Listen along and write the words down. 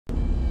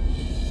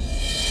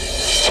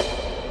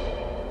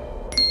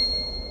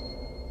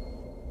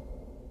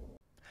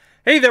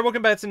Hey there,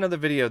 welcome back to another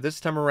video.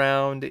 This time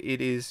around, it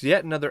is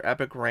yet another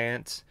epic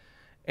rant,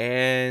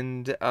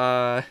 and it's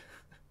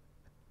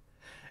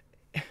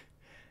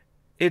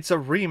a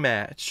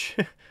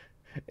rematch.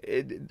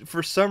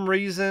 For some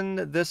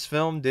reason, this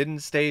film didn't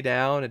stay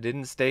down, it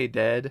didn't stay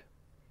dead.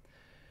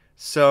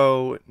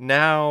 So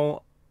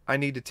now I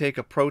need to take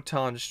a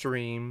proton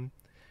stream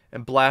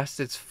and blast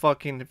its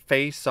fucking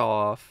face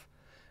off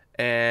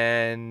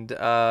and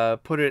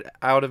put it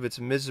out of its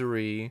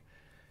misery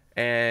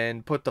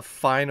and put the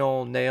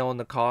final nail in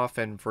the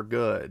coffin for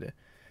good.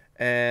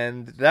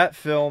 And that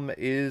film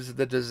is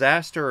the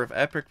disaster of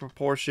epic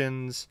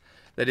proportions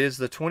that is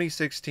the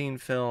 2016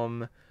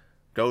 film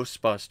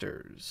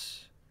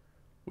Ghostbusters,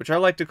 which I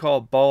like to call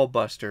Ball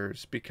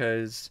Busters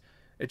because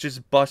it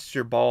just busts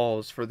your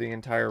balls for the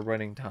entire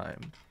running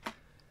time.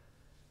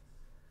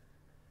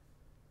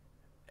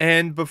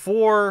 And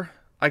before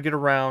I get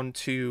around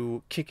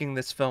to kicking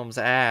this film's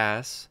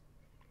ass,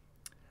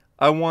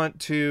 I want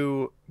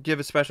to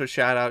give a special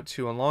shout out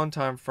to a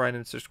longtime friend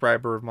and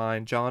subscriber of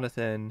mine,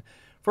 Jonathan,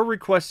 for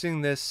requesting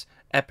this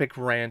epic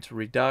rant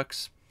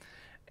redux.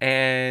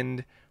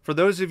 And for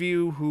those of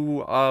you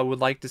who would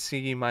like to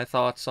see my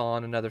thoughts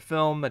on another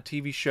film, a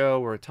TV show,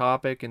 or a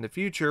topic in the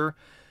future,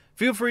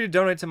 feel free to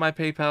donate to my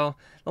PayPal.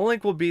 The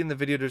link will be in the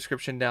video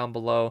description down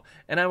below,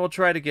 and I will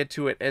try to get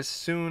to it as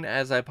soon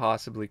as I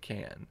possibly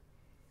can.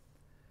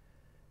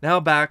 Now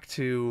back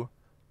to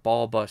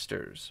Ball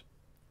Busters.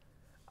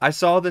 I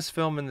saw this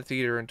film in the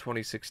theater in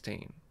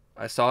 2016.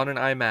 I saw it in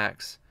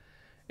IMAX.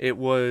 It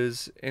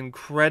was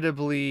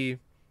incredibly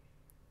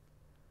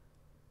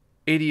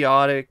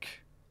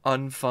idiotic,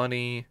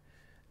 unfunny,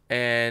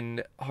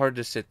 and hard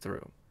to sit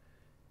through.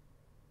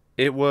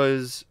 It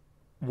was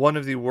one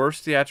of the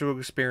worst theatrical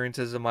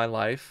experiences of my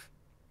life,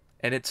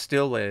 and it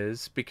still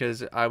is,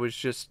 because I was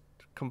just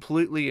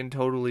completely and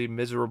totally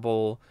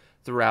miserable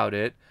throughout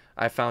it.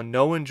 I found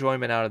no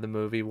enjoyment out of the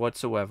movie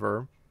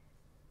whatsoever.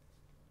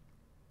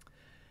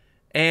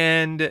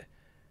 And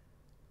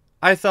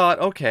I thought,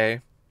 okay,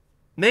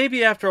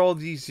 maybe after all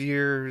these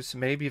years,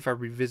 maybe if I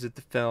revisit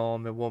the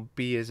film, it won't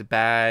be as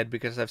bad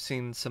because I've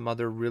seen some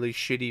other really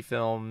shitty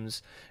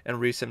films in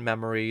recent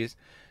memories.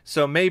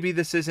 So maybe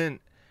this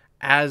isn't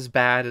as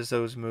bad as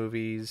those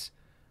movies.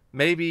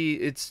 Maybe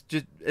it's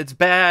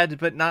bad,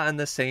 but not in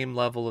the same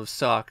level of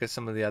suck as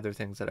some of the other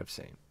things that I've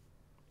seen.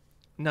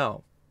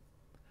 No.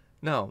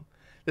 No.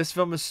 This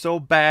film is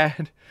so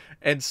bad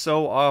and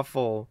so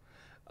awful.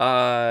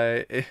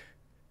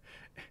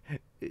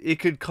 It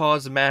could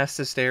cause mass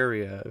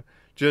hysteria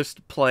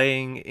just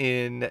playing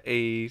in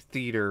a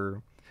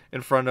theater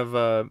in front of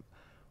a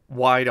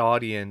wide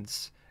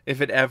audience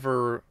if it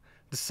ever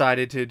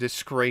decided to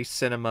disgrace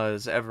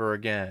cinemas ever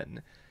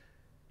again.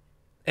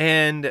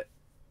 And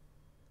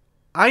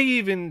I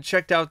even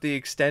checked out the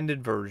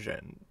extended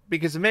version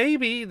because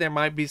maybe there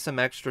might be some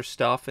extra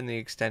stuff in the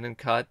extended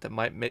cut that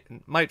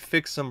might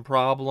fix some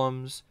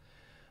problems,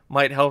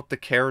 might help the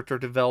character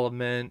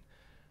development.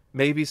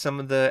 Maybe some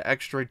of the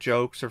extra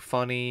jokes are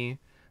funny.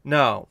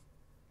 No.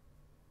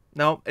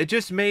 No, it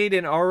just made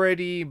an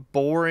already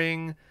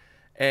boring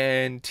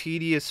and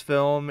tedious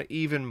film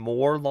even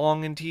more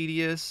long and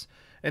tedious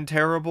and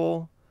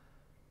terrible.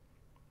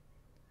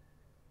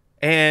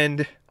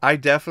 And I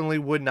definitely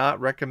would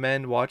not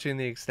recommend watching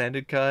the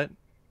extended cut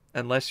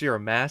unless you're a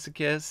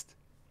masochist.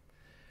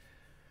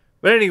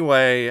 But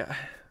anyway,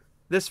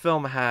 this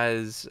film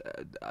has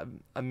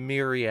a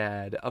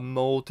myriad, a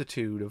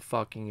multitude of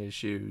fucking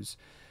issues.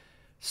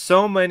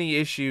 So many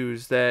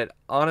issues that,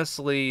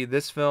 honestly,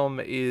 this film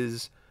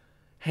is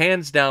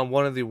hands down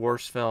one of the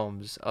worst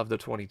films of the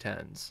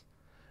 2010s.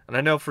 And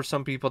I know for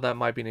some people that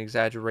might be an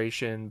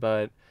exaggeration,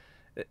 but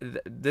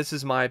this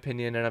is my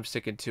opinion and I'm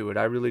sticking to it.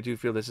 I really do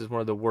feel this is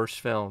one of the worst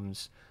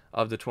films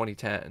of the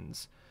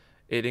 2010s.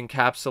 It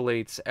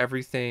encapsulates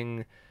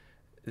everything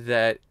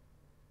that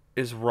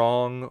is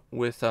wrong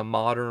with a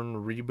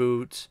modern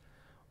reboot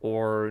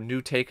or new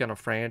take on a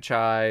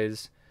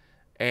franchise,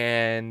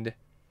 and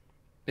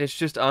it's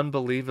just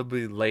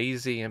unbelievably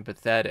lazy and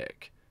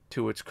pathetic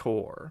to its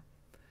core.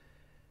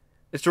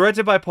 It's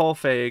directed by Paul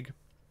Feig,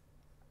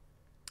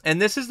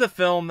 and this is the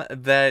film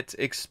that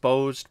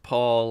exposed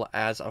Paul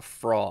as a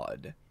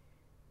fraud,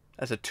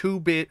 as a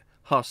two-bit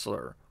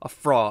hustler, a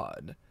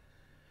fraud.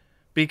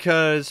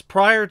 Because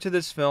prior to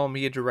this film,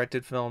 he had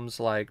directed films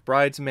like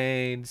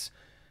Bridesmaids,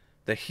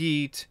 The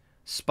Heat,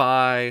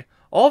 Spy,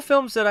 all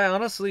films that I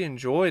honestly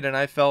enjoyed and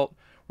I felt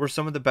were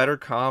some of the better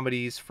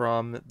comedies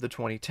from the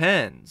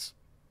 2010s.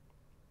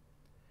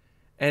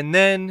 And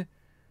then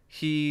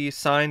he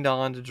signed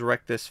on to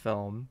direct this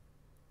film.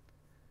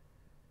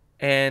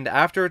 And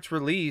after its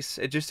release,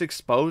 it just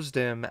exposed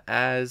him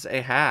as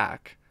a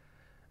hack,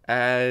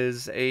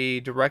 as a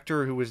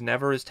director who was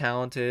never as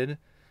talented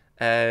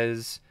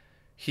as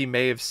he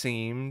may have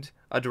seemed,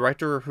 a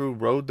director who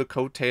rode the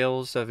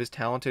coattails of his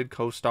talented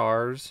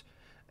co-stars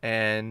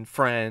and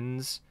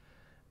friends,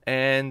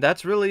 and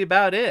that's really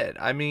about it.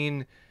 I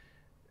mean,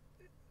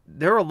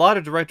 there are a lot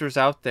of directors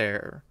out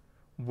there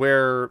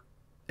where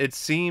it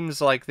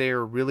seems like they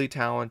are really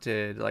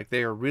talented, like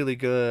they are really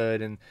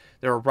good, and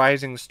they're a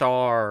rising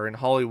star in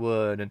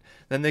Hollywood, and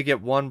then they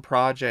get one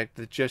project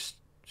that just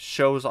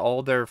shows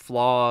all their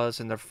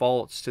flaws and their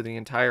faults to the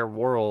entire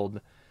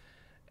world,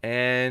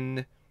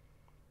 and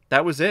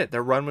that was it.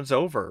 Their run was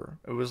over.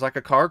 It was like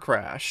a car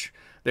crash.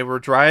 They were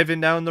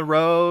driving down the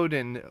road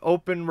and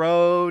open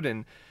road,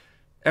 and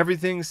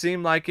everything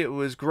seemed like it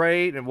was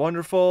great and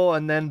wonderful,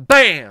 and then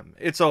BAM!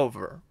 It's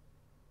over.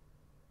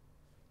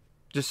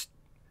 Just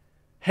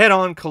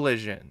head-on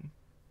collision.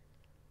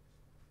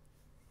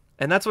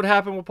 And that's what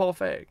happened with Paul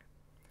Feig.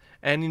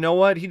 And you know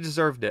what? He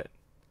deserved it.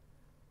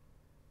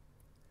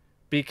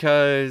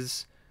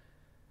 Because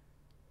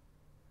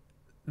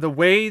the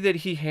way that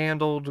he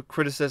handled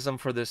criticism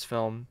for this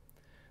film,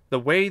 the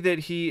way that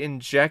he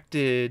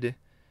injected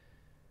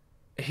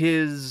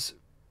his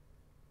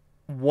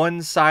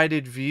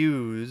one-sided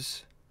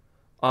views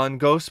on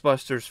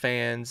Ghostbusters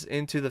fans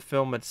into the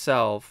film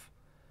itself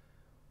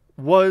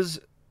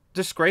was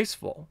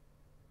disgraceful.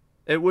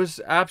 It was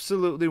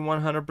absolutely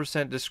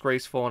 100%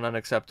 disgraceful and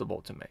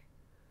unacceptable to me.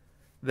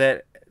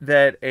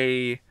 That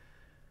a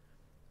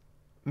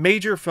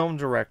major film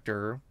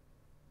director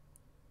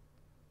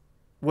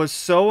was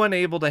so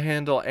unable to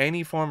handle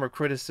any form of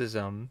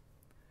criticism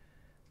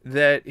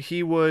that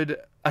he would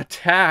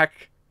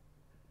attack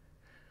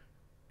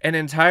an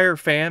entire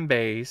fan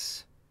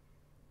base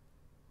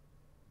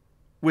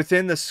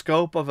within the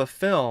scope of a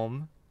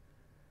film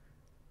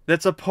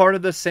that's a part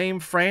of the same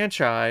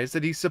franchise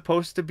that he's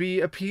supposed to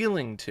be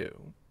appealing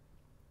to.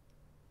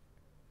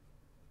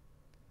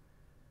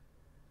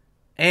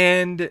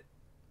 And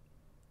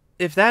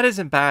if that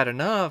isn't bad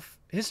enough,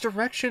 his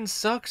direction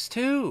sucks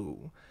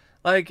too.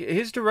 Like,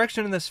 his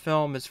direction in this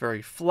film is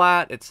very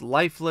flat, it's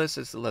lifeless,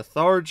 it's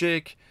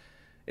lethargic,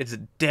 it's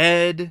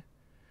dead.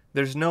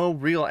 There's no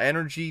real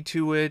energy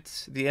to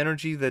it. The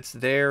energy that's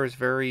there is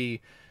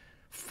very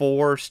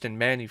forced and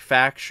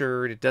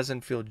manufactured. It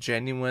doesn't feel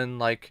genuine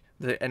like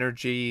the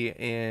energy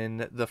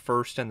in the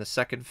first and the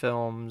second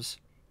films.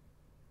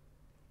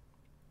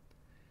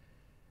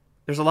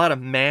 There's a lot of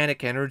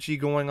manic energy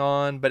going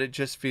on, but it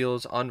just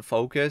feels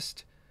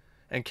unfocused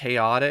and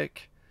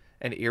chaotic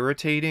and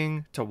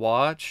irritating to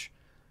watch,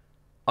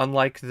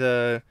 unlike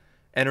the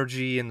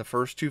energy in the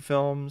first two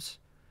films.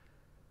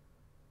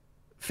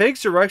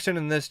 Feig's direction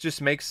in this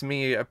just makes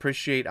me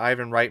appreciate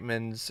Ivan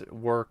Reitman's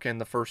work in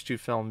the first two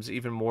films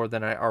even more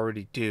than I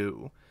already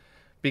do,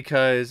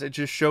 because it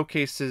just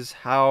showcases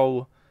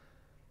how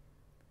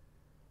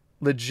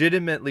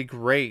legitimately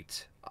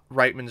great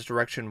Reitman's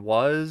direction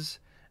was,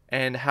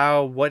 and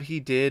how what he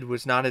did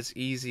was not as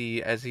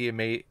easy as he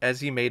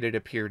made it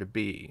appear to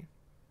be.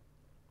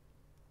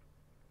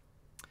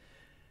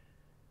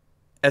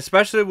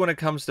 Especially when it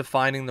comes to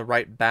finding the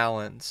right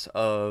balance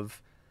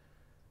of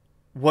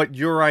what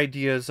your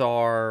ideas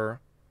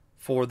are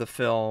for the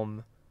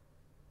film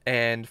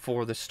and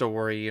for the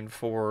story and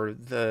for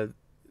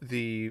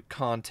the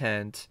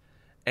content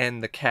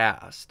and the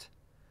cast.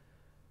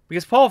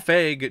 Because Paul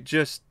Feig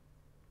just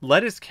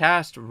let his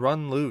cast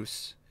run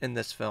loose in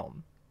this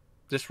film.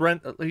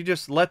 He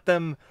just let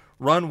them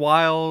run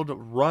wild,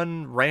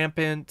 run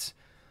rampant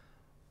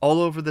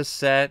all over the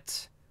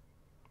set,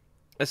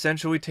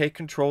 essentially take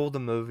control of the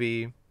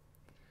movie.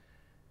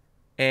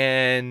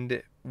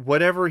 And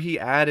whatever he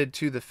added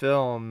to the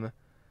film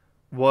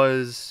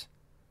was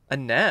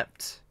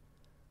inept.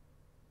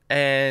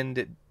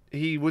 And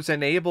he was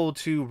unable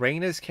to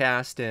rein his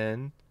cast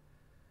in.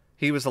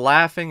 He was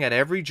laughing at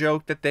every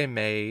joke that they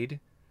made.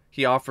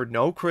 He offered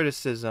no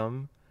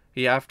criticism.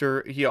 He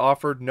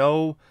offered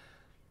no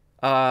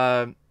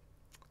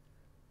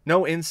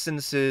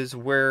instances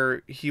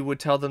where he would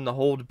tell them to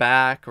hold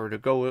back or to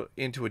go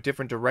into a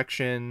different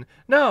direction.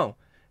 No,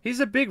 he's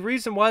a big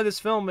reason why this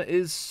film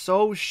is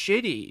so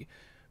shitty.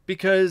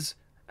 Because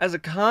as a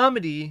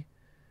comedy,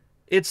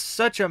 it's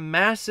such a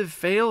massive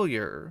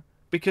failure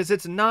because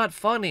it's not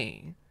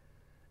funny.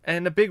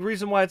 And a big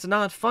reason why it's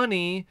not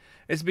funny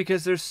is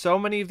because there's so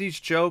many of these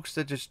jokes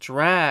that just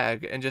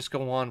drag and just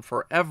go on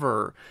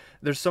forever.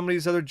 There's so many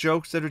of these other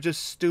jokes that are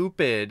just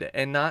stupid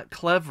and not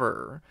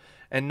clever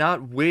and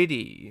not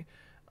witty.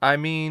 I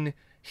mean,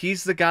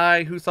 he's the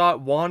guy who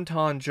thought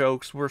wonton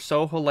jokes were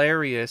so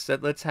hilarious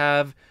that let's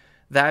have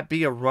that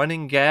be a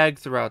running gag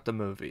throughout the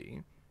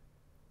movie.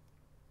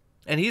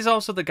 And he's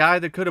also the guy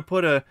that could have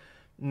put a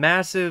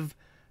massive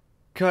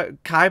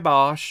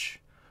kibosh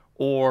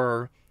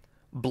or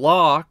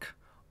block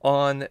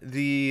on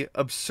the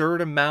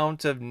absurd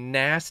amount of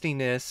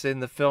nastiness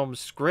in the film's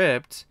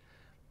script.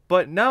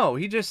 But no,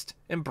 he just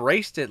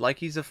embraced it like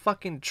he's a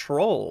fucking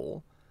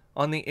troll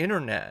on the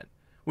internet.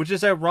 Which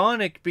is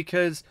ironic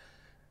because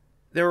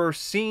there are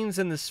scenes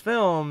in this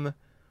film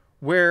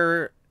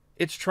where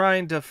it's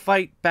trying to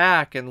fight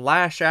back and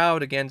lash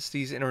out against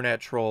these internet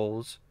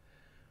trolls.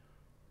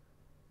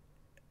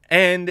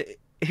 And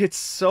it's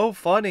so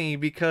funny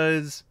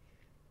because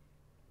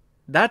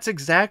that's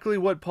exactly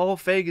what Paul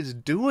Feig is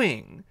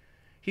doing.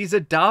 He's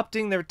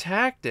adopting their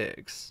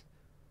tactics.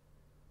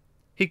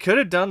 He could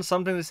have done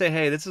something to say,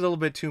 hey, this is a little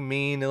bit too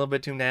mean, a little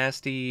bit too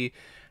nasty,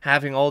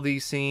 having all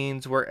these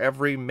scenes where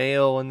every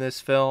male in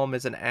this film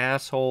is an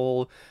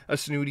asshole, a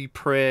snooty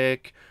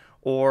prick,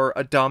 or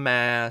a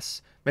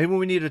dumbass. Maybe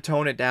we need to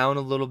tone it down a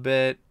little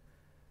bit.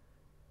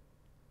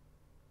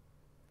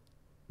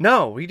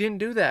 No, he didn't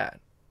do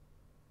that.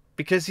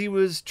 Because he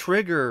was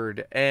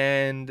triggered,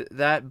 and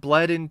that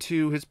bled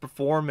into his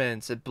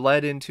performance. It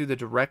bled into the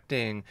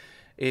directing.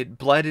 It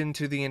bled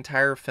into the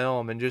entire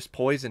film and just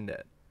poisoned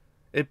it.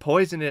 It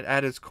poisoned it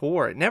at its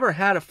core. It never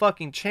had a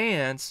fucking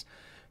chance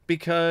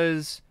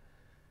because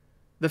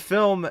the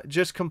film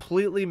just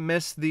completely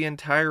missed the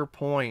entire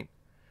point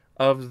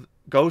of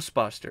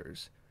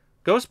Ghostbusters.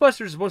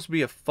 Ghostbusters is supposed to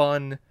be a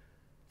fun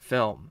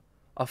film.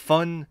 A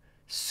fun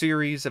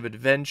series of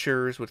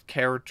adventures with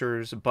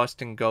characters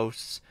busting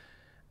ghosts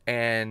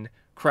and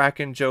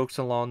cracking jokes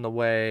along the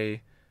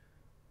way.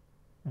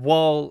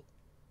 While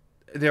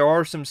there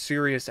are some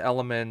serious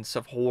elements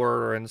of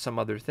horror and some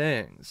other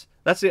things.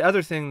 That's the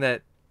other thing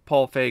that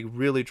Paul Feig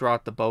really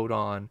dropped the boat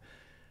on.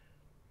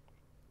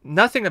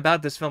 Nothing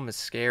about this film is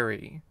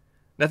scary.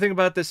 Nothing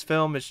about this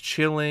film is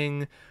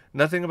chilling.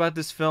 Nothing about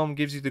this film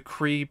gives you the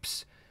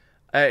creeps.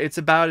 It's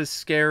about as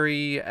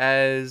scary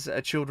as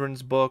a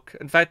children's book.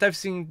 In fact,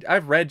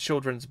 I've read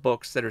children's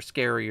books that are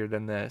scarier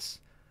than this.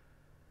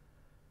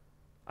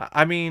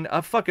 I mean,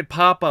 a fucking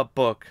pop-up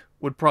book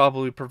would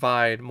probably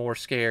provide more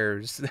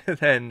scares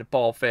than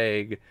Paul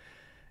Feig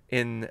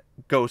in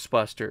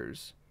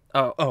Ghostbusters.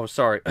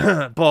 Sorry.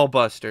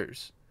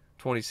 Ballbusters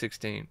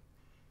 2016.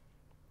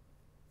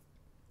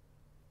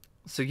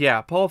 So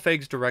yeah, Paul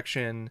Feig's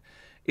direction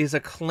is a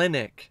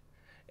clinic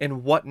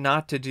in what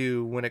not to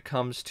do when it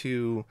comes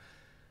to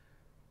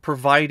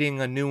providing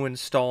a new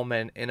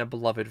installment in a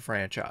beloved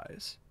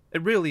franchise.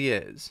 It really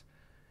is.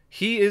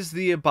 He is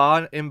the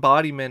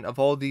embodiment of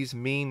all these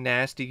mean,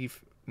 nasty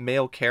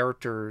male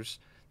characters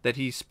that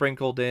he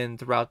sprinkled in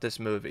throughout this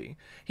movie.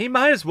 He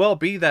might as well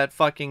be that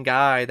fucking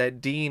guy,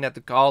 that dean at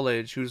the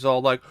college who's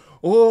all like,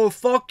 oh,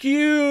 fuck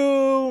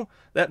you!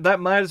 That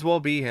might as well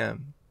be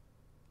him.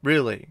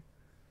 Really.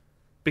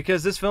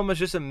 Because this film is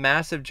just a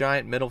massive,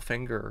 giant middle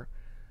finger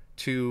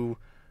to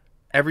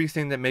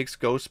everything that makes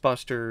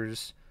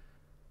Ghostbusters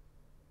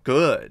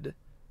good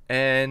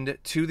and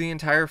to the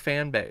entire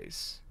fan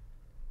base.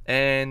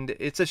 And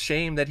it's a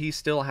shame that he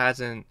still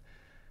hasn't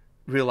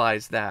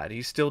realized that.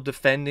 He's still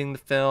defending the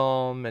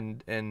film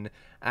and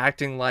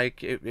acting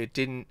like it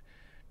didn't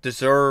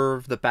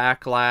deserve the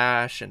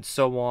backlash and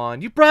so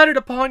on. You brought it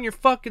upon your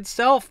fucking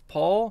self,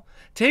 Paul.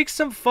 Take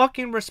some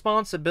fucking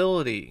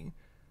responsibility.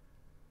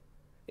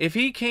 If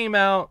he came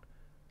out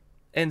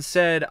and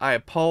said, I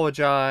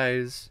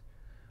apologize,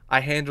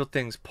 I handled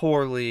things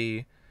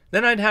poorly,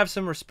 then I'd have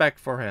some respect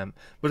for him.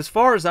 But as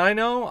far as I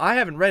know, I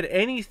haven't read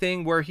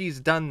anything where he's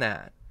done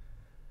that.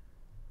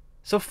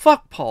 So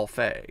fuck Paul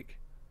Feig.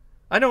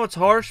 I know it's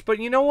harsh, but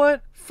you know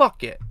what?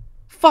 Fuck it.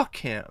 Fuck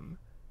him.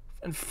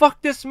 And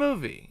fuck this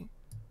movie.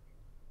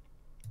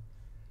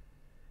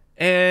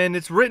 And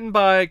it's written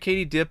by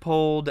Katie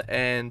Dippold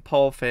and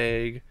Paul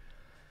Feig.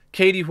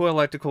 Katie, who I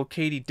like to call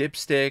Katie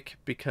Dipstick,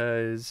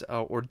 because,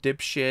 or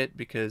Dipshit,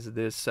 because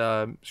this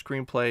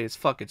screenplay is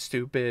fucking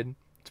stupid.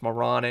 It's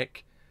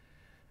moronic.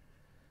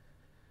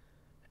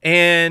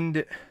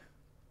 And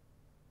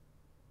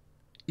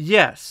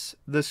yes,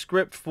 the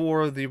script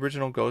for the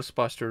original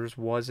Ghostbusters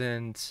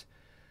wasn't,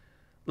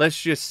 let's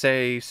just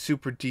say,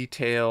 super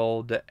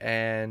detailed,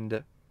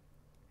 and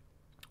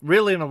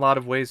really in a lot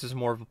of ways is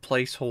more of a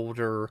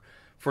placeholder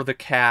for the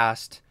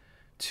cast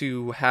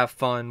to have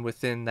fun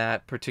within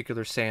that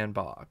particular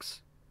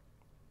sandbox.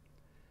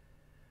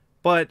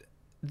 But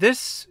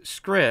this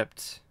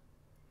script,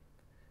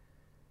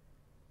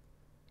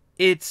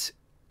 it's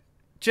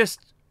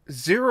just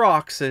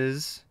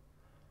Xeroxes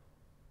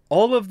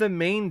all of the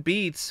main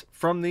beats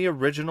from the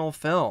original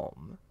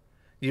film.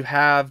 You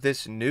have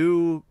this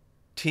new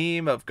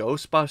team of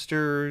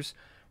Ghostbusters,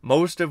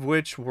 most of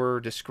which were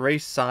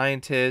disgraced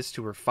scientists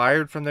who were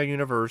fired from their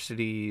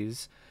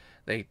universities.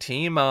 They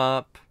team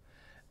up,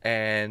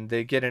 and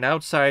they get an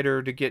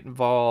outsider to get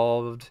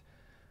involved,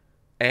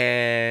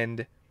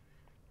 and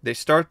they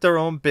start their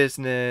own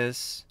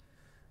business.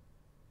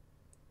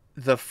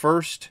 The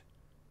first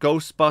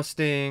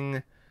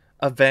ghost-busting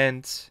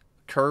event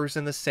occurs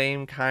in the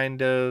same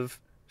kind of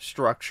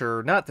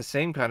structure. Not the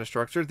same kind of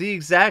structure, the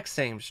exact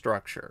same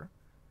structure.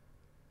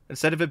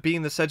 Instead of it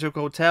being the Sedgwick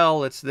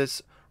Hotel, it's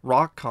this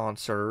rock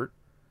concert.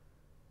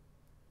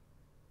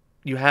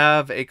 You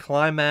have a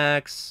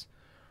climax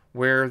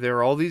where there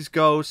are all these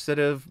ghosts that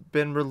have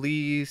been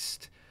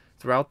released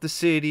throughout the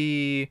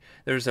city.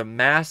 There's a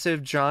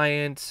massive,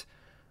 giant,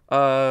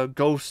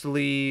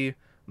 ghostly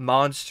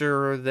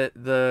monster that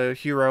the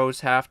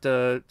heroes have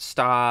to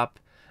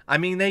stop. I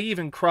mean, they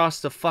even cross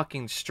the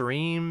fucking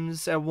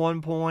streams at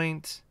one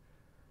point.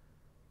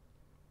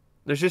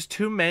 There's just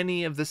too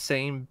many of the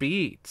same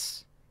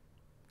beats.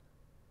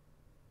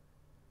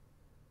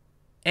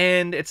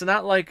 And it's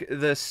not like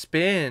the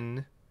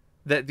spin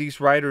that these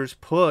writers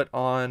put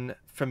on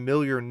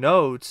familiar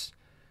notes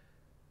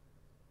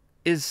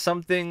is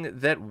something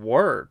that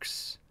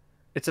works.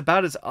 It's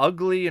about as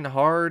ugly and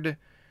hard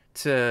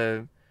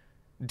to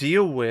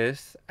deal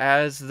with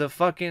as the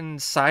fucking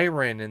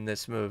siren in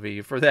this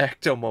movie for the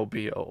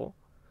ectomobile.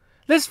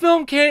 This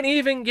film can't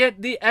even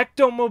get the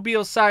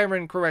ectomobile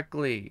siren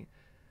correctly.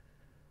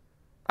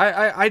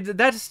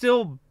 That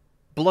still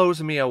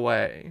blows me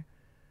away.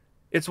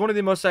 It's one of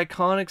the most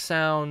iconic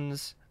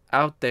sounds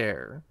out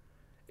there.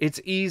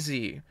 It's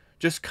easy.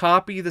 Just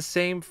copy the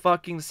same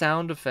fucking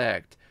sound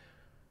effect.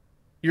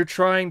 You're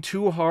trying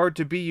too hard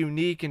to be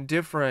unique and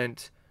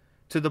different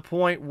to the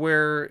point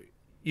where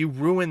you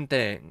ruin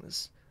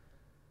things.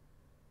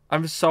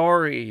 I'm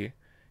sorry.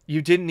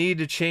 You didn't need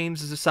to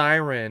change the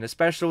siren,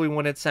 especially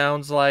when it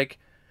sounds like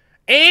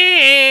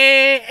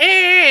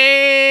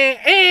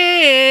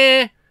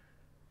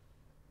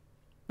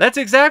That's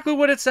exactly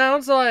what it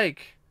sounds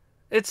like.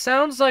 It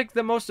sounds like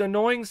the most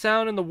annoying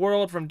sound in the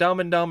world from Dumb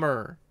and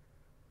Dumber.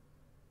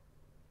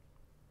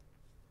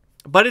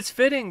 But it's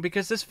fitting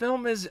because this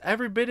film is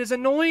every bit as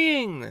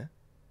annoying.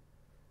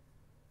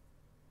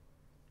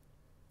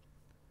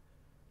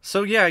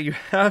 So yeah, you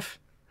have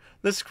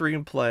the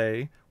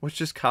screenplay, which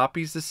just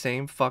copies the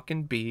same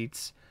fucking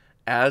beats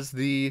as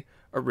the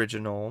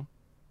original.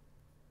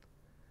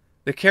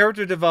 The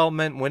character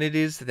development, when it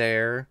is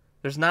there,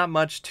 there's not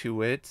much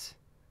to it.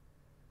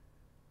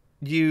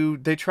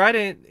 They try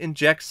to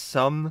inject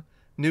some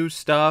new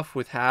stuff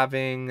with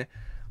having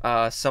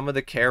some of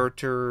the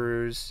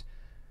characters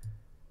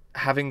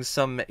having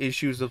some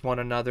issues with one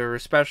another,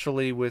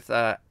 especially with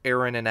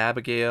Aaron and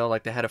Abigail.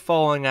 Like, they had a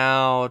falling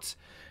out,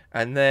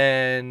 and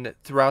then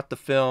throughout the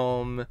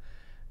film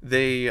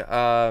they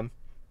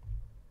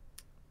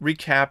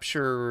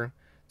recapture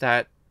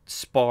that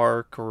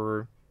spark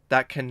or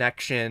that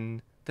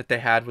connection that they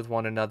had with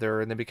one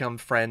another, and they become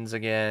friends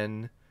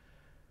again.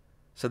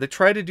 So they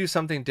try to do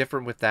something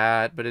different with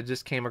that, but it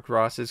just came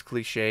across as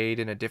cliched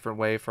in a different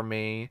way for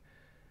me.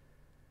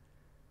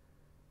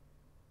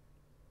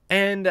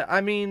 And, I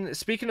mean,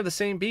 speaking of the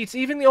same beats,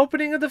 even the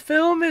opening of the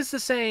film is the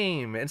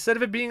same. Instead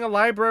of it being a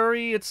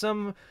library, it's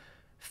some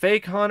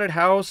fake haunted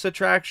house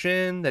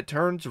attraction that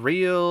turns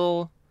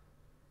real.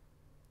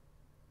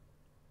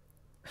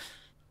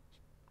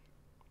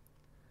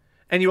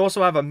 And you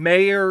also have a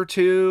mayor,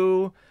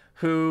 too,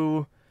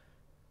 who,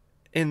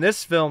 in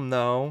this film,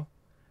 though,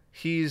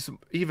 he's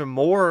even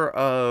more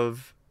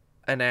of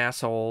an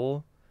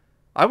asshole.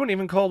 I wouldn't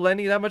even call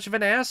Lenny that much of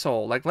an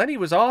asshole. Like, Lenny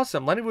was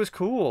awesome. Lenny was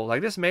cool.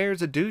 Like, this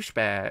mayor's a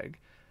douchebag.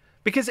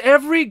 Because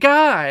every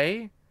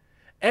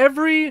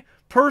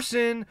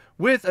person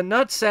with a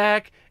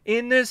nutsack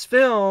in this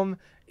film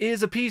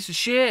is a piece of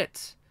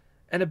shit.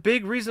 And a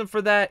big reason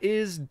for that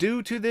is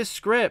due to this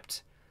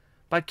script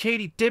by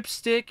Katie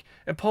Dipstick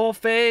and Paul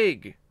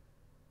Feig.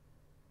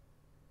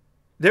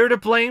 They're to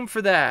blame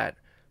for that.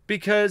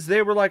 Because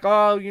they were like,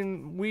 oh,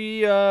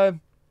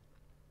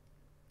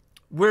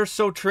 we're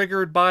so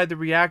triggered by the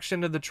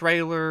reaction to the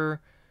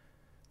trailer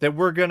that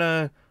we're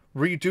gonna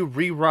do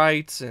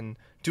rewrites and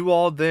do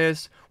all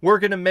this. We're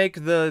gonna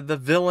make the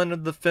villain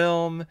of the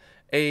film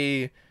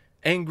a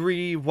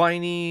angry,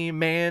 whiny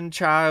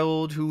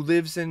man-child who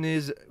lives in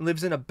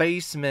a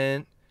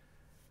basement.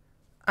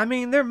 I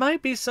mean, there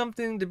might be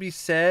something to be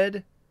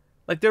said.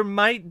 Like, there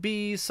might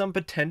be some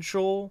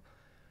potential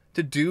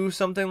to do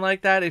something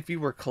like that if you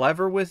were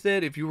clever with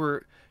it, if you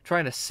were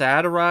trying to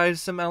satirize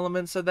some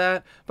elements of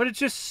that. But it's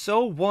just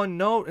so one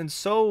note and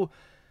so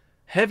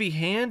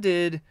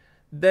heavy-handed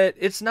that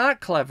it's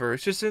not clever.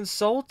 It's just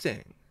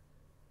insulting.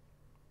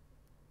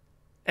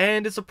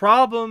 And it's a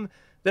problem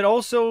that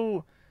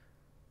also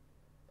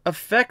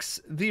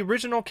affects the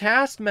original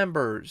cast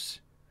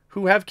members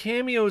who have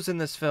cameos in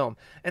this film.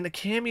 And the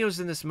cameos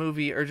in this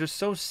movie are just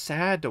so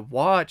sad to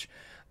watch.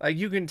 Like,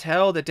 you can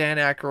tell that Dan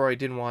Aykroyd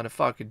didn't want to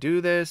fucking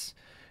do this.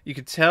 You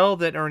can tell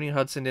that Ernie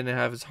Hudson didn't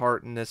have his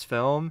heart in this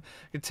film.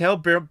 You can tell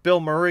Bill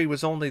Murray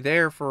was only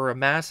there for a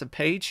massive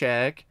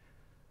paycheck.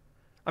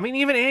 I mean,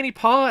 even Annie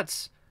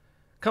Potts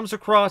comes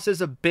across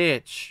as a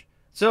bitch.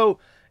 So,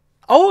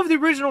 all of the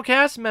original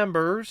cast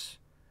members,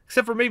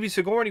 except for maybe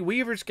Sigourney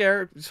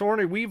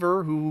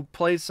Weaver, who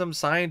plays some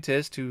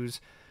scientist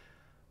who's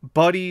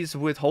buddies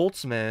with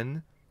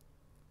Holtzman,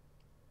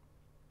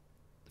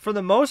 for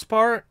the most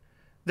part,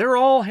 they're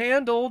all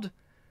handled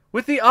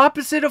with the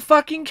opposite of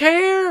fucking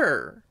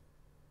care.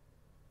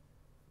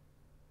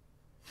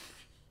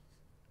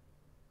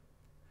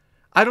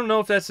 I don't know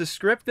if that's the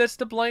script that's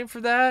to blame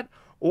for that,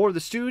 or the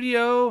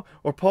studio,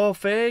 or Paul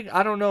Feig.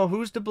 I don't know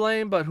who's to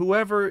blame, but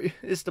whoever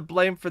is to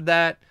blame for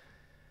that,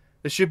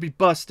 they should be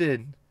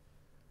busted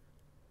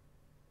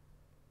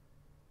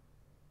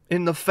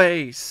in the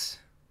face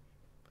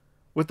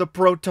with a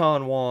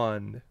proton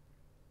wand.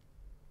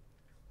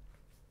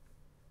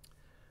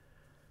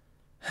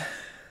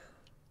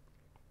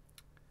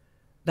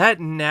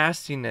 That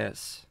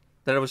nastiness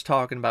that I was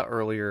talking about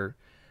earlier,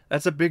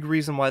 that's a big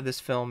reason why this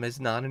film is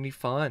not any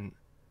fun.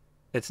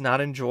 It's not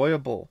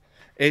enjoyable.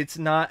 It's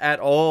not at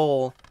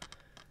all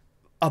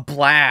a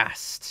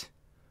blast.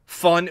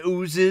 Fun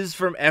oozes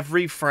from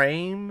every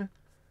frame.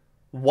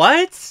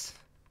 What?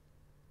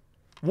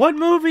 What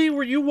movie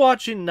were you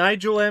watching,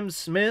 Nigel M.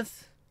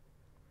 Smith?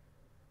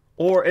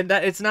 And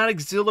that it's not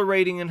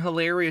exhilarating and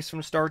hilarious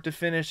from start to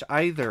finish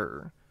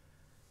either.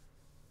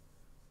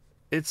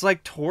 It's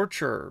like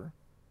torture.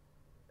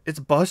 It's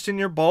busting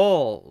your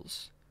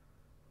balls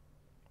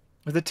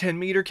with a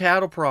 10-meter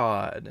cattle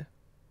prod.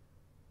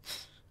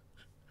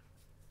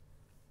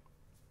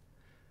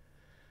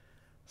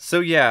 So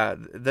yeah,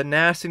 the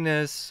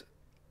nastiness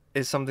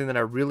is something that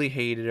I really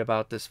hated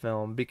about this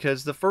film,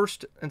 because the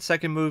first and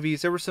second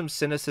movies, there was some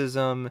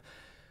cynicism,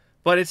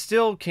 but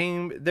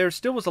there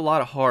still was a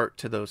lot of heart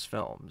to those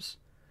films.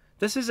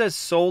 This is as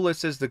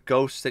soulless as the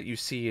ghosts that you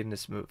see in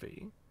this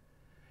movie.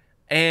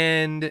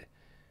 And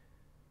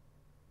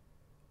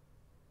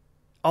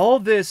all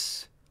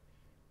this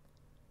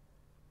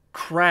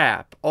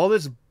crap, all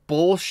this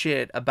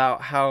bullshit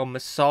about how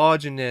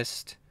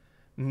misogynist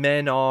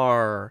men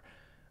are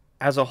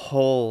as a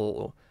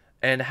whole,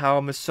 and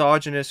how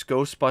misogynist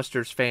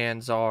Ghostbusters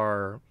fans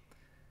are,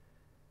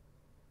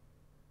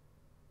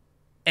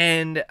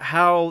 and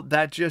how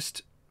that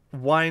just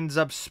winds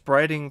up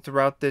spreading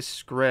throughout this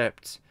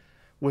script,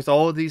 with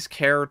all of these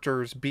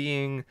characters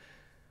being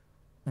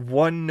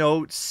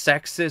one-note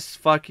sexist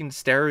fucking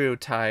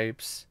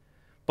stereotypes,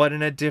 but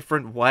in a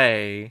different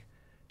way,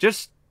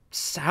 just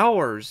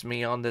sours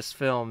me on this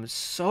film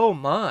so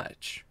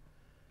much.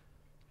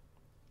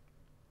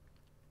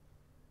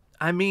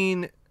 I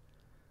mean,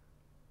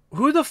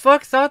 who the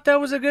fuck thought that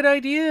was a good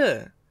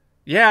idea?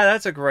 Yeah,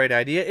 that's a great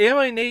idea.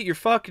 Alienate your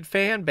fucking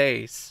fan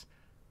base.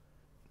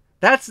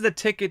 That's the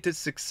ticket to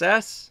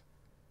success.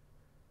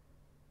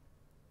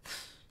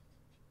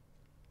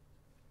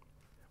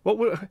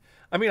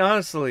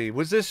 Honestly,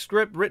 was this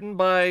script written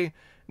by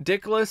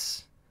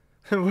Dickless?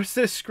 Was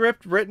this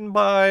script written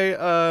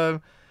by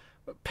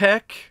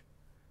Peck?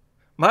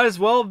 Might as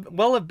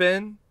well have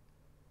been.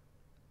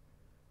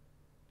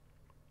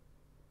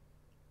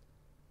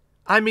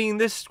 I mean,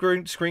 this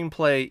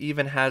screenplay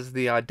even has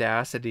the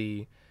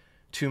audacity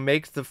to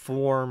make the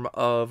form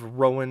of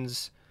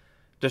Rowan's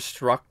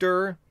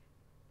Destructor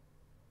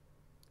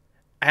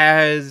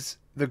as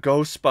the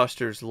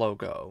Ghostbusters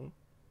logo.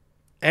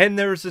 And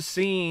there's a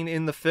scene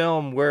in the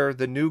film where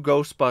the new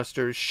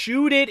Ghostbusters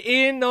shoot it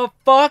in the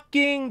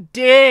fucking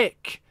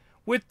dick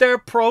with their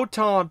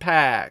proton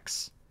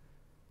packs.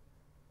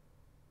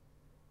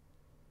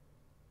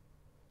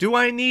 Do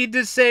I need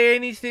to say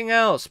anything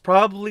else?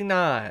 Probably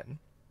not.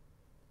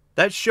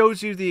 That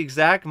shows you the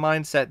exact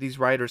mindset these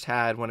writers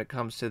had when it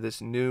comes to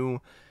this new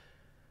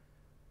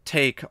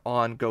take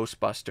on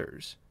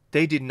Ghostbusters.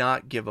 They did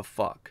not give a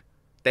fuck.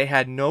 They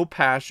had no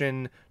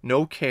passion,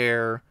 no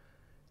care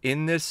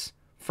in this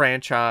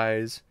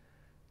franchise.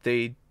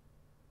 They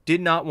did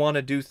not want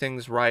to do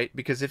things right,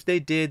 because if they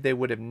did, they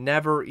would have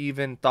never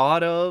even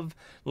thought of,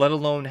 let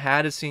alone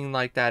had a scene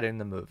like that in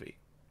the movie.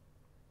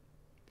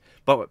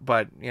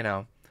 But you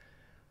know,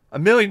 a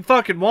million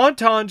fucking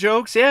wonton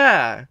jokes,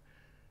 yeah.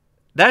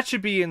 That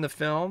should be in the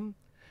film.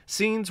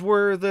 Scenes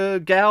where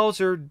the gals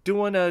are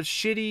doing a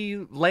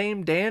shitty,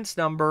 lame dance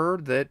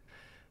number that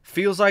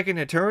feels like an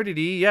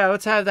eternity. Yeah,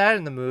 let's have that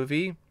in the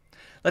movie.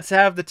 Let's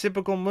have the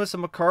typical Melissa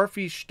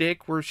McCarthy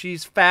shtick where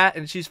she's fat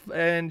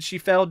and she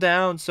fell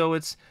down, so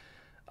it's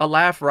a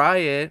laugh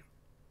riot.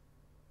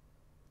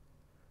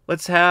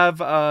 Let's have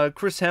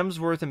Chris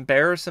Hemsworth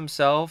embarrass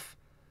himself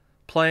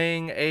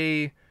playing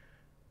a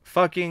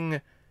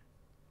fucking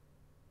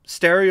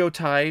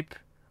stereotype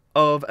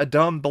of a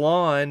dumb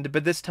blonde,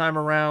 but this time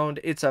around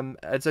it's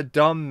a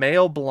dumb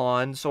male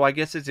blonde, so I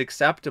guess it's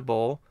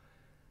acceptable.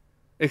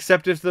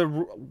 Except if the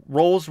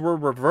roles were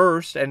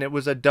reversed and it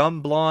was a dumb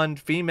blonde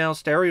female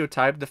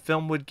stereotype, the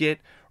film would get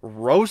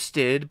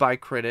roasted by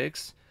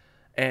critics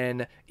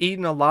and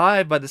eaten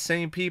alive by the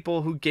same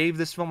people who gave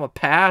this film a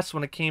pass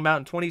when it came out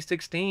in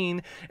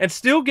 2016 and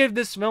still give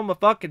this film a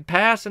fucking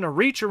pass and a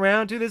reach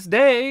around to this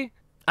day.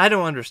 I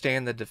don't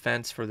understand the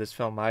defense for this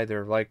film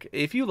either. Like,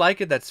 if you like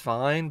it, that's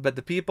fine, but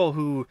the people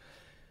who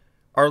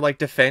are like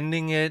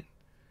defending it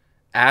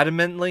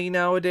adamantly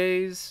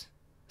nowadays,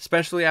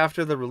 especially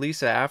after the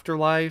release of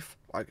Afterlife,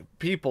 like,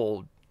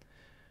 people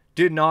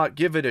did not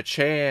give it a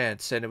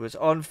chance and it was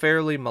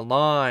unfairly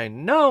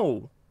maligned.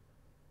 No!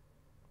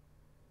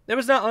 It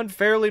was not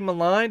unfairly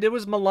maligned. It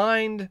was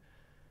maligned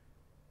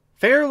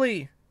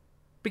fairly.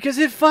 Because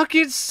it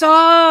fucking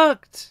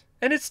sucked!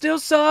 And it still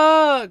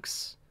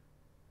sucks!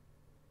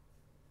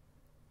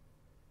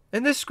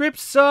 And this script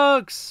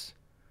sucks!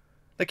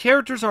 The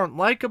characters aren't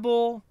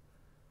likable.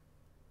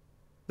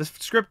 The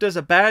script does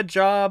a bad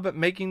job at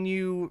making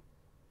you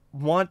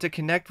want to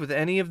connect with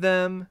any of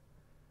them.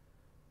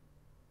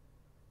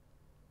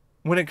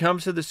 When it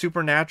comes to the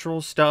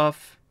supernatural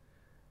stuff,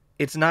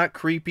 it's not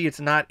creepy,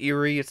 it's not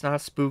eerie, it's not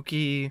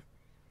spooky.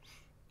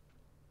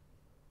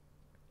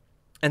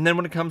 And then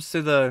when it comes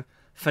to the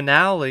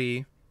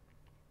finale,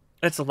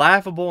 it's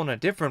laughable in a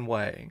different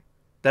way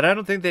that I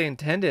don't think they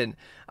intended.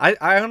 I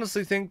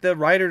honestly think the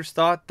writers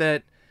thought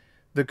that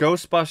the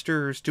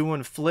Ghostbusters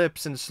doing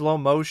flips in slow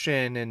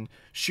motion and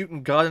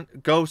shooting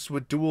ghosts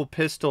with dual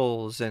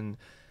pistols and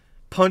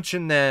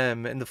punching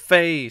them in the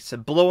face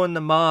and blowing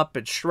them up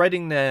and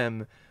shredding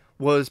them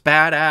was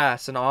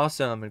badass and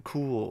awesome and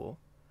cool.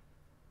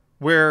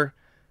 Where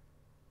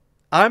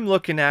I'm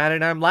looking at it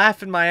and I'm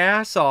laughing my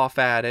ass off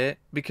at it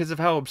because of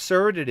how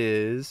absurd it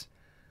is.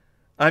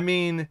 I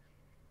mean,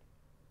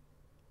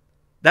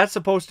 that's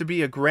supposed to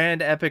be a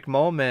grand epic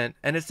moment,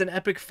 and it's an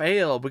epic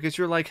fail because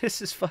you're like,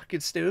 this is fucking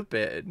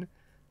stupid.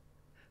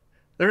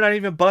 They're not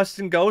even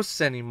busting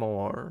ghosts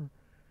anymore.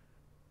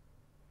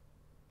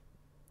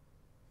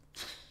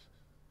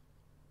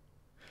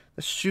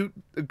 Shoot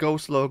the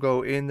ghost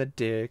logo in the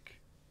dick.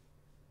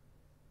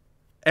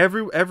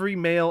 Every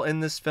male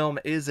in this film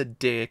is a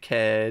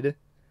dickhead.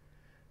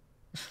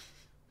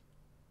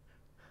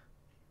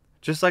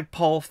 Just like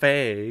Paul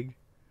Feig.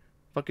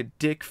 Fucking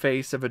dick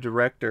face of a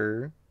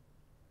director.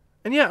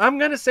 And yeah, I'm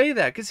gonna say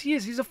that, because he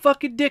is. He's a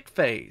fucking dick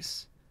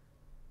face.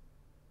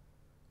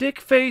 Dick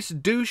face,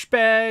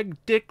 douchebag,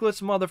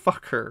 dickless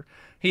motherfucker.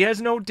 He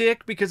has no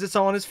dick because it's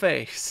on his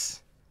face.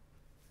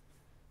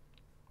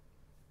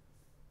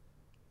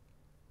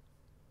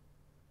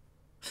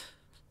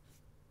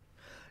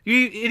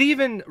 It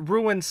even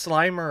ruined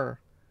Slimer.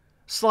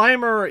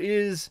 Slimer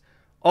is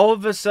all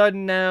of a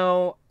sudden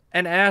now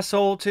an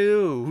asshole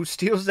too, who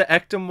steals the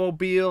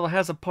Ectomobile,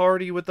 has a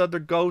party with other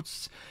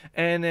ghosts,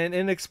 and an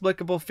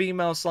inexplicable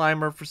female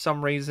Slimer for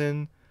some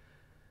reason.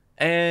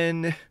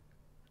 And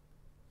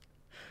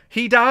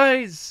he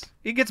dies.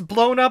 He gets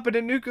blown up in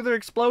a nuclear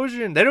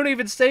explosion. They don't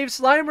even save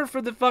Slimer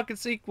for the fucking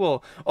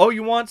sequel. Oh,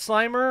 you want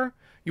Slimer?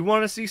 You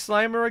want to see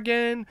Slimer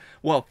again?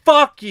 Well,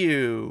 fuck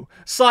you.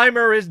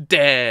 Slimer is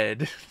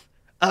dead.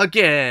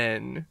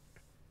 Again.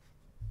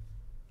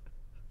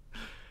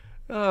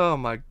 Oh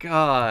my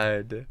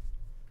god.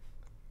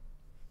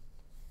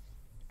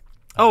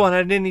 Oh, and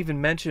I didn't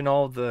even mention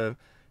all the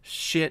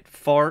shit,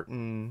 fart,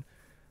 and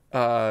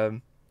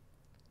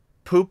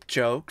poop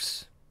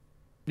jokes.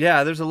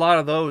 Yeah, there's a lot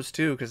of those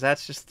too, because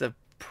that's just the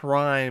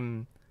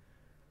primo,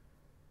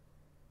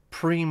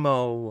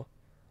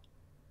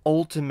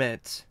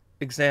 ultimate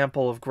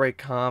example of great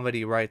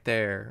comedy right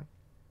there.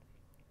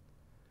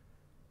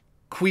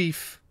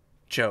 Queef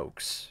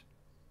jokes.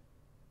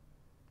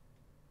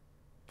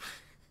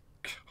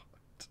 God.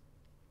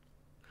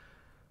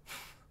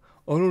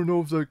 I don't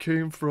know if that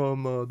came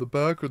from the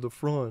back or the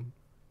front.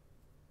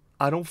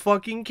 I don't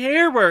fucking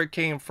care where it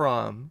came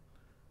from.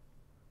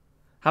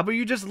 How about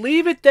you just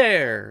leave it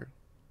there?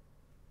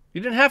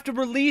 You didn't have to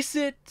release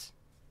it.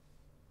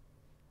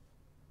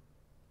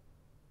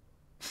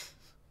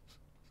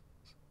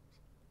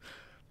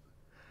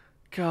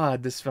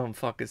 God, this film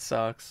fucking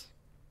sucks.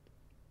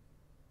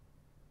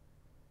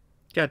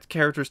 You got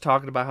characters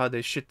talking about how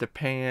they shit their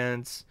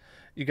pants.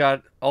 You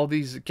got all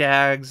these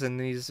gags and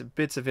these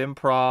bits of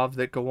improv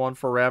that go on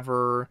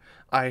forever.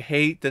 I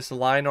hate this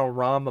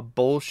line-o-rama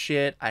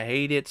bullshit. I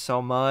hate it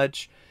so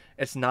much.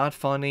 It's not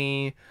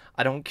funny.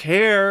 I don't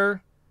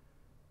care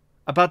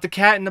about the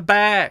cat in the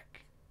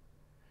back.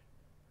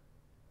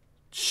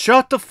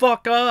 Shut the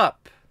fuck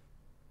up.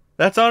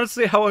 That's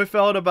honestly how I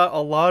felt about a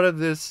lot of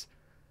this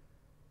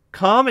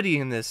comedy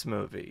in this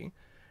movie.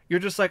 You're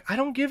just like, I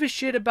don't give a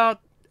shit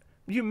about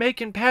you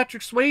making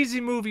Patrick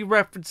Swayze movie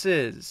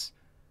references.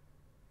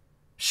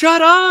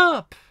 Shut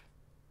up!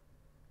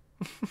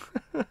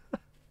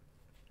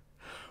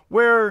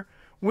 Where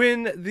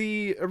when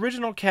the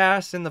original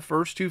cast in the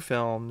first two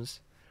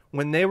films,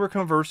 when they were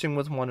conversing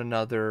with one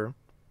another,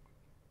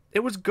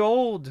 it was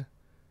gold.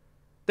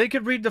 They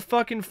could read the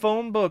fucking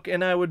phone book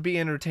and I would be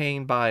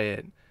entertained by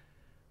it.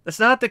 That's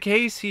not the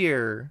case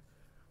here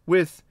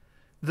with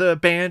the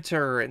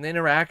banter and the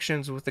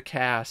interactions with the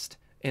cast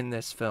in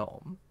this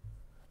film.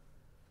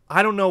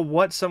 I don't know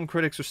what some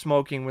critics are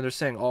smoking when they're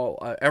saying, oh,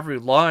 every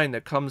line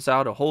that comes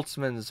out of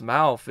Holtzman's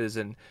mouth is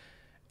an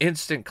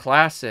instant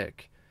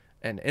classic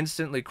and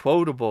instantly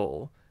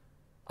quotable.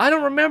 I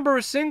don't remember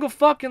a single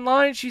fucking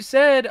line she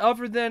said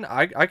other than,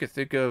 I could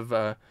think of,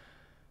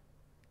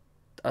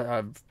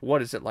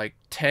 what is it, like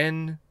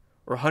 10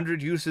 or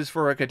 100 uses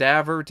for a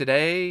cadaver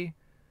today?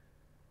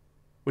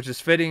 Which is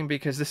fitting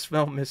because this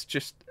film is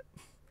just...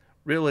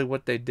 Really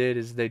what they did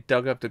is they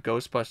dug up the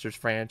Ghostbusters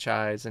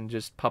franchise and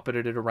just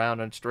puppeted it around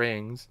on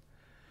strings.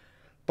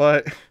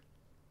 But,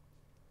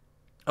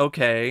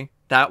 okay,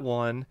 that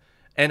one.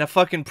 And a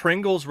fucking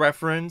Pringles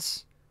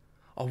reference.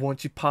 I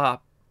want you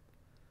pop.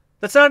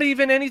 That's not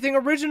even anything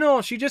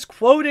original. She just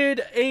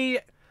quoted a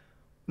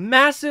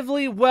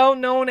massively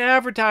well-known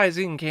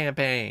advertising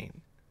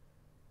campaign.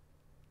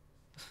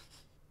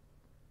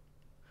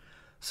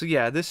 So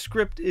yeah, this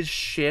script is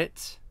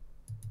shit.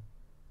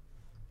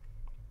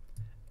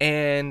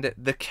 And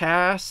the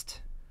cast...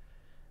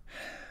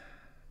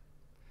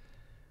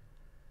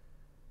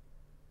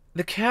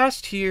 The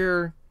cast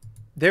here,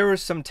 there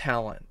is some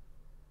talent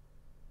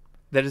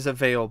that is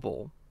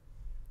available.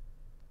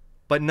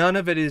 But none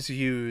of it is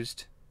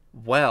used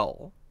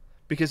well.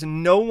 Because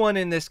no one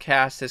in this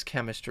cast has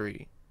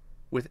chemistry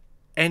with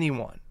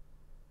anyone.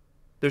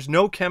 There's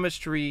no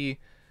chemistry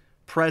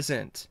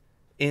present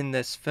in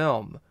this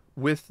film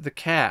with the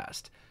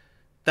cast.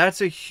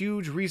 That's a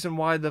huge reason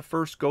why the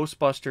first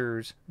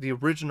Ghostbusters, the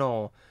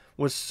original,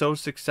 was so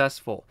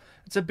successful.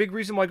 It's a big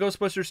reason why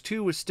Ghostbusters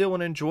 2 is still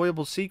an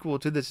enjoyable sequel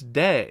to this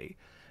day.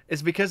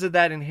 It's because of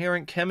that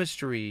inherent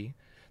chemistry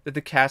that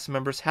the cast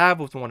members have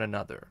with one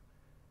another.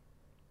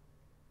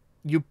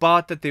 You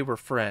bought that they were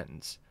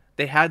friends.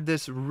 They had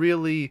this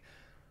really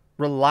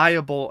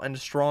reliable and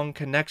strong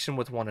connection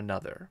with one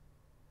another.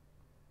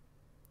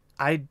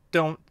 I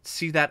don't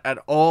see that at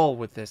all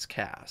with this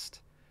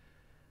cast.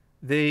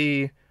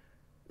 They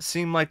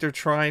seem like they're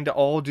trying to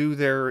all do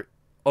their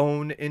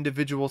own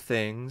individual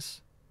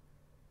things.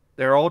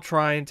 They're all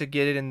trying to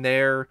get it in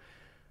their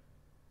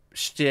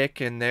shtick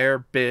and their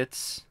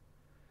bits.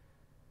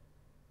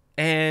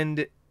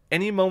 And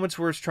any moments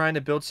where it's trying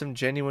to build some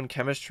genuine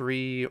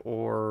chemistry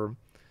or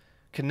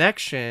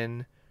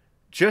connection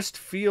just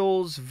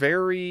feels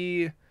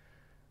very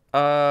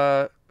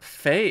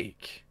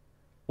fake,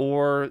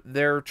 or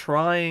they're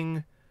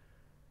trying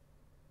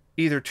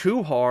either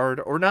too hard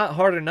or not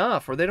hard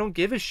enough, or they don't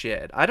give a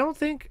shit. I don't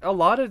think a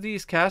lot of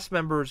these cast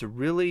members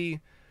really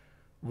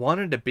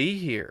wanted to be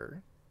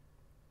here.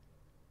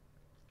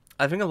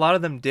 I think a lot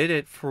of them did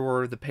it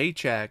for the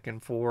paycheck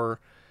and for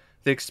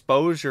the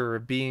exposure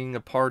of being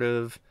a part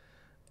of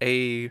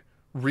a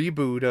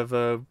reboot of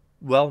a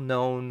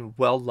well-known,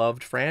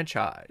 well-loved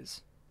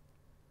franchise.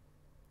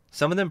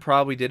 Some of them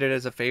probably did it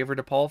as a favor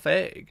to Paul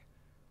Feig.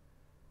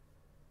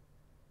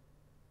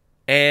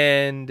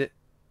 And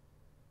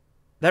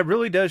that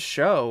really does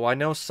show. I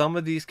know some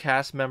of these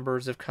cast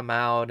members have come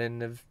out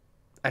and have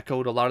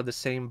echoed a lot of the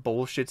same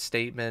bullshit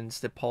statements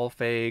that Paul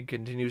Feig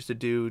continues to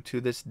do to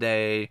this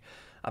day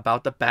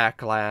about the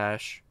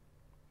backlash.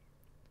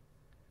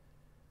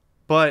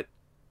 But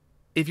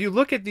if you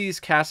look at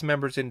these cast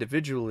members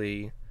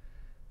individually,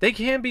 they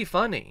can be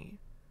funny.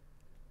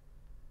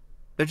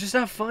 They're just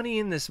not funny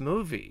in this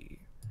movie.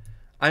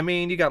 I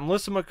mean, you got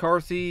Melissa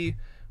McCarthy,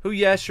 who,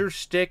 yes, her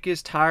shtick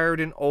is tired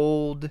and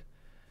old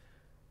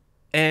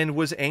and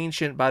was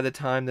ancient by the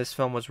time this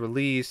film was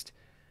released.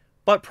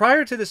 But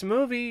prior to this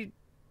movie,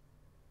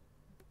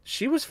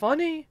 she was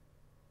funny.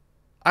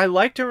 I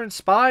liked her in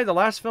Spy, the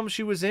last film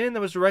she was in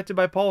that was directed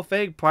by Paul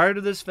Feig prior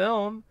to this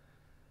film.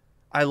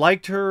 I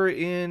liked her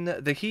in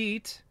The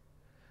Heat.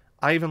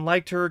 I even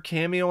liked her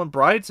cameo in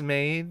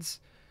Bridesmaids.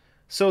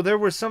 So there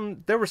was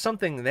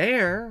something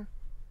there.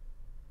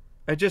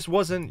 It just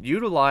wasn't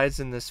utilized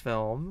in this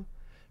film.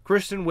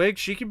 Kristen Wiig,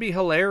 she can be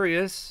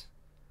hilarious.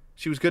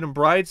 She was good in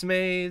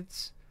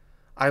Bridesmaids.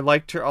 I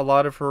liked her, a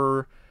lot of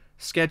her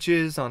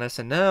sketches on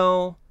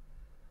SNL.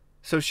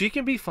 So she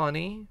can be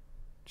funny.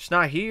 She's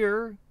not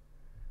here.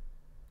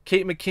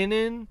 Kate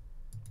McKinnon.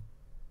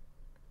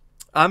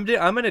 I'm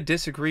going to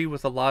disagree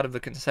with a lot of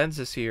the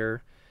consensus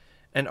here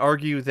and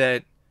argue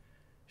that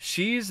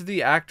she's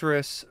the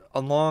actress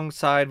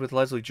alongside with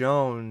Leslie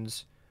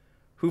Jones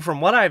who,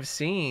 from what I've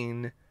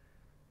seen,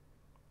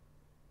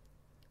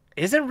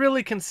 isn't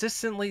really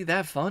consistently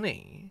that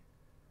funny.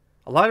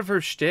 A lot of her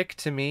shtick,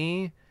 to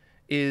me,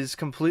 is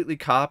completely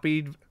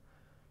copied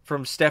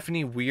from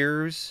Stephanie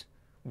Weir's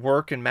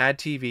work in Mad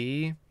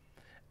TV.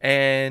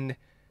 And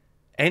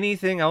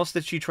anything else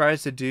that she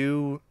tries to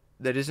do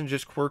that isn't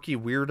just quirky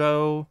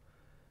weirdo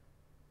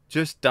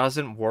just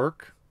doesn't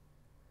work.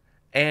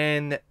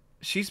 And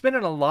she's been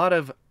in a lot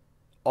of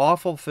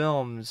awful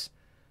films.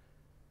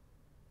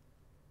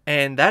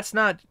 And that's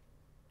not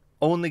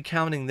only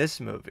counting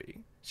this movie.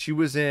 She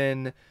was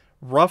in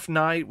Rough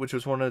Night, which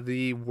was one of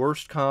the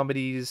worst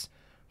comedies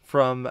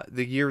from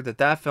the year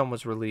that film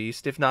was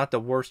released, if not the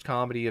worst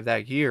comedy of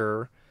that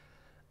year.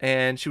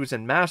 And she was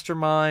in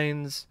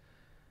Masterminds.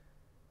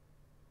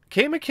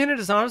 Kate McKinnon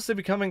is honestly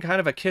becoming kind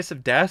of a kiss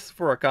of death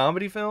for a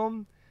comedy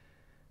film.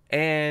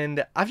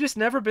 And I've just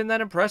never been that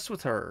impressed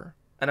with her.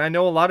 And I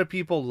know a lot of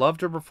people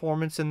loved her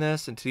performance in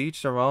this, and to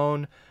each their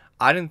own.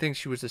 I didn't think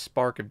she was a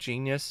spark of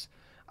genius.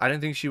 I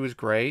didn't think she was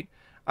great.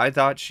 I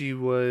thought she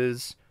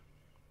was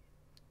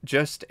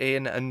just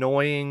an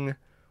annoying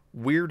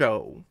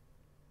weirdo.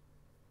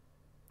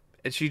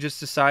 And she just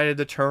decided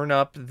to turn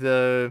up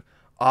the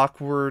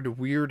awkward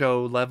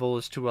weirdo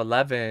levels to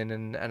 11.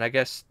 And I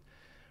guess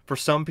for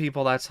some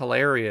people that's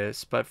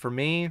hilarious. But for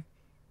me,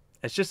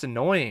 it's just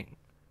annoying.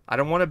 I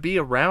don't want to be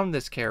around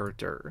this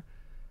character.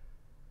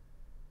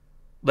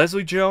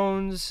 Leslie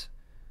Jones,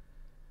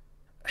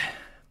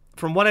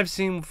 from what I've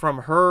seen from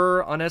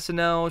her on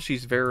SNL,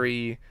 she's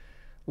very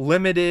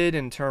limited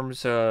in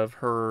terms of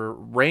her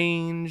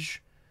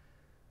range.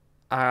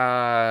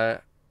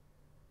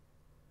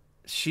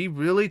 She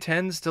really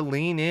tends to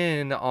lean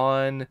in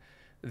on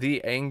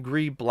the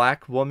angry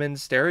black woman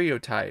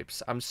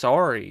stereotypes. I'm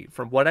sorry.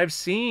 From what I've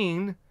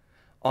seen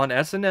on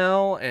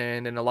SNL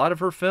and in a lot of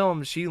her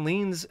films, she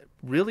leans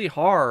really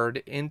hard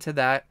into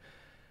that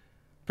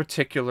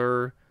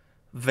particular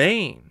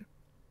vein.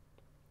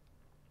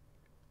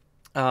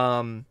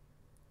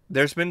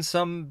 There's been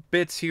some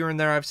bits here and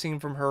there I've seen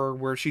from her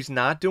where she's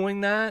not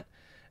doing that,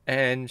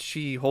 and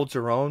she holds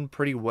her own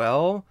pretty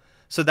well.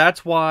 So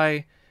that's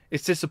why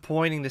it's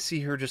disappointing to see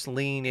her just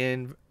lean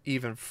in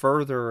even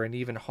further and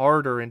even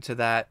harder into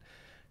that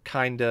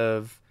kind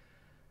of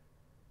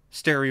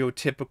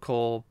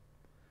stereotypical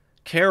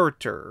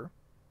character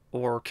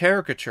or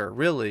caricature,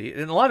 really.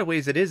 In a lot of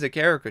ways, it is a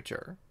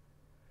caricature.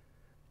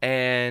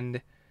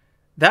 And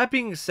that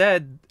being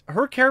said,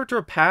 her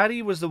character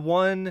Patty was the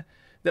one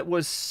that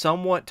was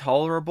somewhat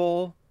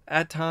tolerable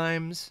at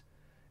times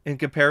in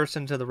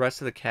comparison to the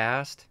rest of the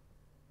cast.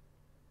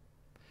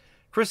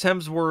 Chris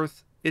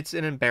Hemsworth, it's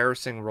an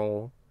embarrassing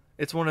role.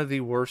 It's one of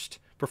the worst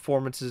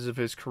performances of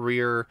his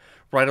career,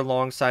 right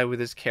alongside with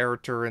his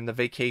character in the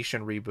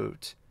Vacation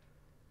reboot.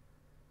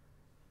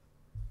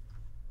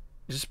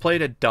 He just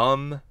played a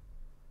dumb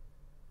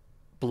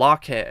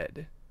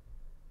blockhead,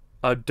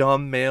 a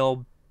dumb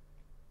male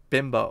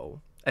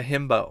bimbo, a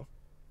himbo.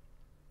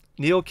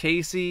 Neil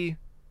Casey,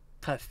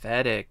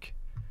 pathetic.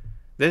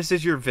 This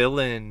is your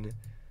villain.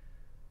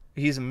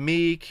 He's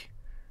meek,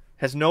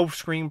 has no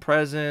screen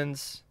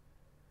presence.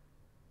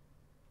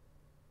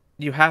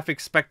 You half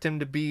expect him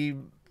to be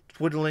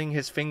twiddling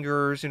his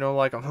fingers,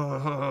 like,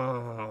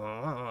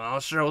 I'll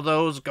show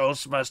those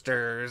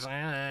Ghostbusters.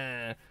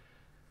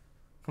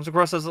 Comes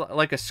across as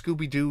like a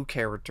Scooby-Doo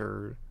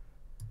character.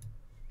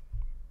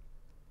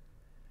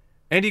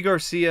 Andy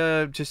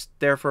Garcia, just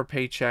there for a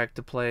paycheck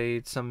to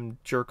play some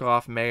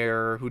jerk-off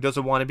mayor who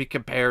doesn't want to be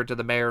compared to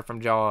the mayor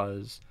from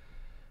Jaws.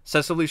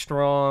 Cecily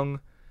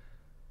Strong,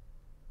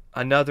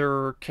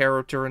 another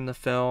character in the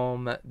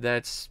film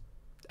that's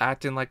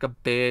acting like a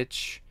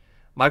bitch.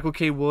 Michael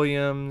K.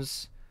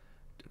 Williams,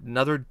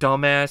 another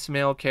dumbass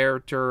male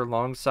character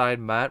alongside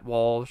Matt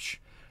Walsh.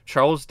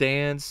 Charles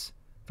Dance,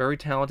 very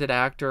talented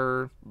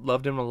actor,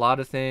 loved him in a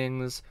lot of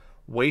things.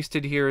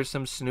 Wasted here as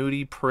some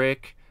snooty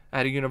prick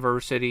at a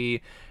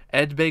university.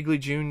 Ed Begley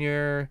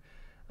Jr.,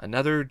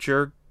 another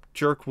jerkwad,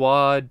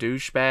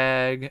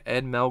 douchebag.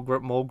 Ed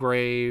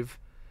Mulgrave.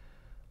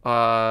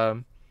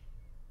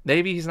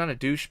 Maybe he's not a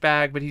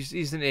douchebag, but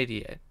he's an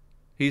idiot.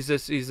 He's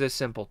a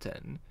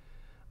simpleton.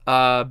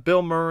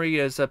 Bill Murray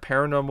is a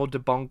paranormal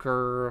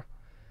debunker.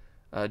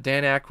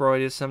 Dan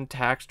Aykroyd is some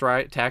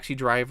taxi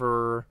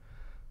driver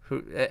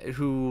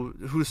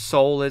whose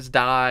soul has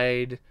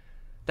died.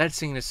 That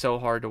scene is so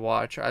hard to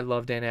watch. I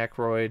love Dan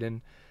Aykroyd,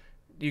 and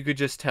you could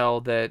just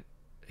tell that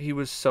he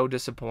was so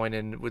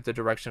disappointed with the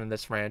direction of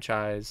this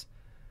franchise.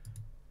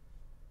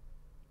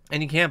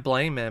 And you can't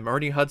blame him.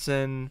 Ernie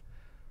Hudson,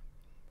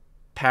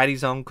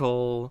 Patty's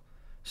uncle,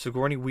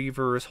 Sigourney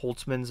Weaver as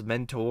Holtzman's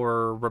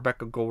mentor,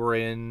 Rebecca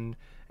Gorin,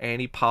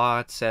 Annie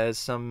Potts as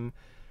some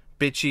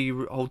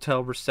bitchy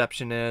hotel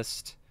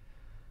receptionist.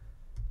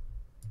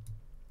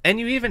 And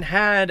you even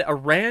had a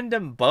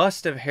random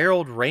bust of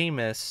Harold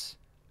Ramis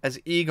as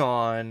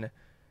Egon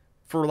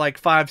for like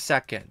 5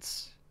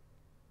 seconds.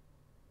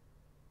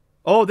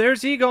 Oh,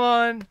 there's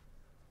Egon.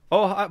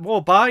 Oh, well,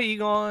 bye,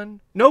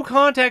 Egon. No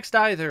context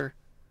either.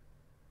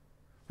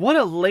 What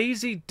a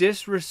lazy,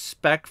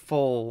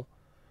 disrespectful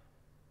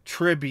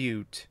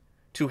tribute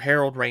to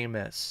Harold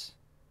Ramis.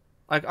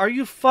 Like, are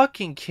you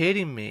fucking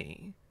kidding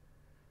me?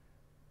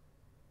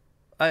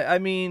 I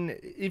mean,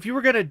 if you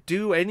were going to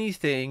do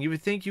anything, you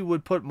would think you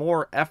would put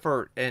more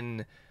effort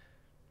and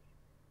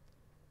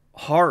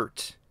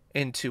heart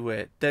into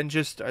it than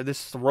just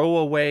this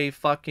throwaway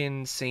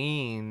fucking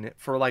scene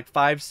for like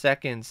 5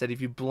 seconds that if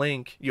you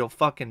blink, you'll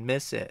fucking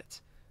miss it.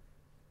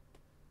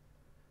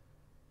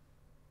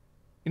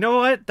 You know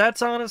what?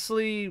 That's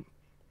honestly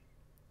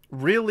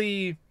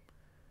really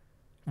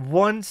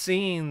one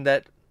scene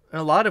that in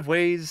a lot of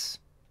ways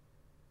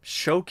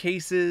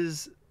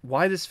showcases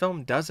why this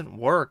film doesn't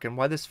work and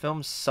why this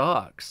film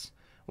sucks.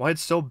 Why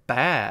it's so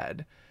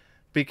bad.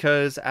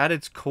 Because at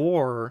its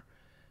core,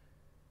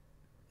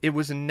 it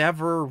was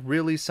never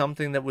really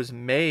something that was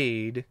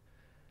made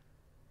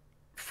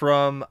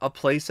from a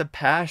place of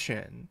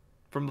passion,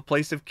 from a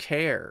place of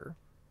care,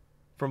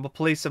 from a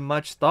place of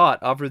much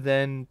thought other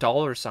than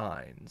dollar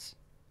signs.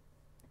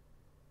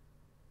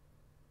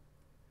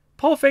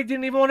 Paul Feig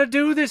didn't even want to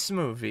do this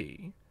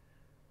movie.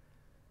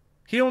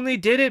 He only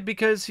did it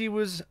because he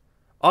was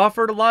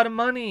offered a lot of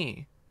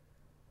money.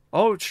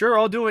 Oh, sure,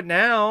 I'll do it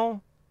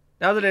now.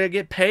 Now that I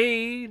get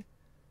paid.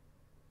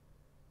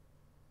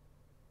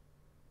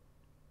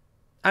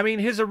 I mean,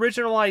 his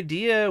original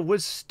idea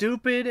was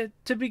stupid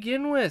to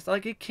begin with.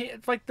 Like, it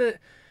can't, like, the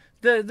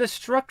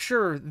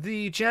structure,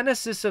 the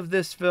genesis of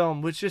this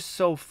film was just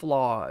so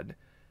flawed.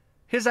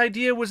 His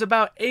idea was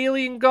about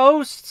alien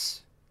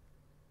ghosts.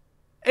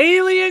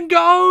 Alien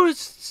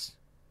ghosts!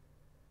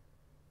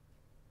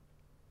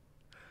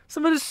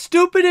 Some of the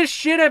stupidest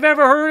shit I've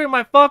ever heard in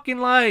my fucking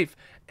life.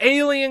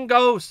 Alien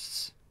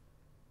ghosts.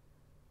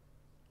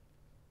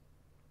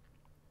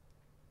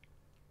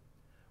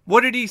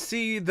 What did he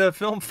see the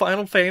film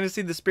Final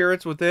Fantasy, The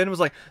Spirits Within? It was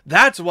like,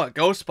 that's what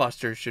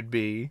Ghostbusters should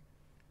be.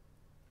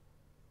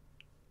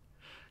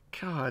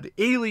 God,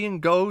 alien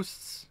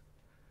ghosts.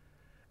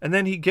 And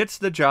then he gets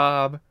the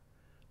job,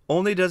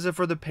 only does it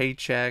for the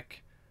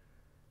paycheck,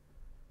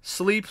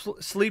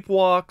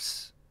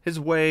 sleepwalks his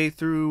way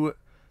through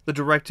the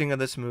directing of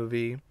this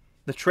movie.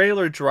 The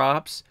trailer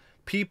drops.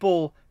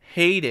 People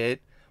hate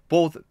it,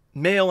 both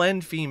male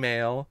and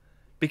female,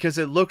 because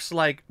it looks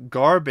like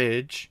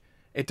garbage.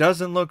 It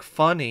doesn't look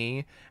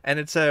funny, and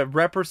it's a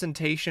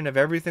representation of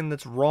everything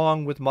that's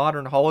wrong with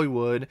modern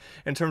Hollywood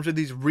in terms of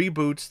these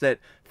reboots that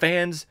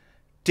fans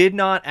did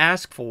not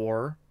ask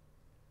for.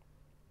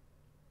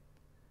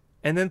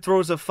 And then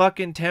throws a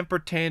fucking temper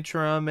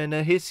tantrum and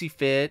a hissy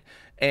fit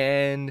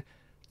and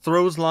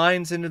throws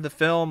lines into the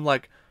film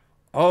like,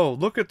 oh,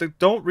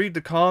 don't read the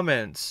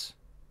comments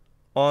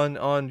on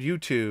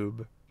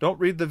YouTube. Don't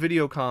read the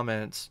video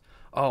comments.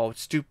 Oh,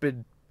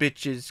 stupid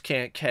bitches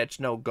can't catch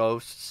no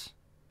ghosts.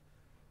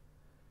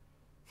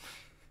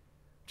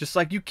 Just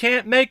like you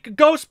can't make a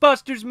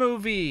Ghostbusters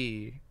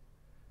movie.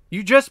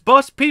 You just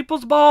bust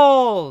people's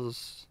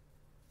balls.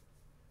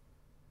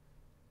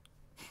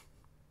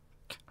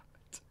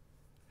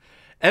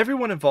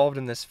 Everyone involved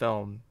in this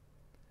film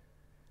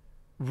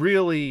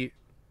really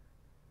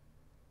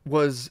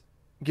was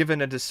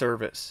given a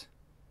disservice.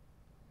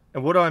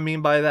 And what do I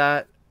mean by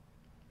that?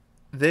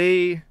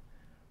 They,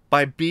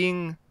 by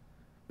being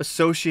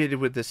associated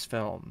with this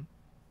film,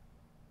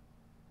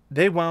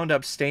 they wound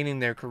up staining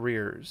their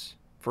careers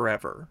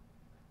forever.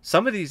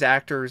 Some of these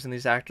actors and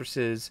these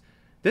actresses,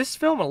 this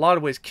film in a lot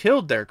of ways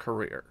killed their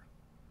career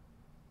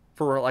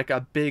for like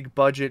a big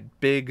budget,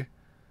 big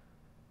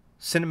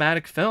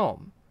cinematic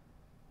film.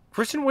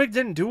 Kristen Wiig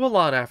didn't do a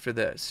lot after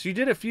this. She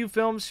did a few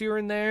films here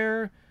and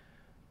there,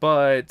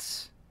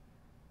 but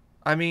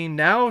I mean,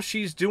 now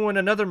she's doing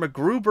another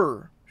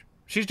MacGruber.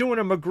 She's doing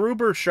a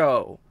MacGruber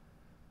show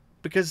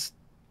because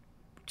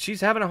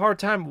she's having a hard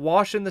time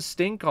washing the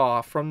stink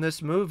off from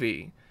this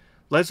movie.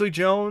 Leslie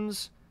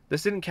Jones,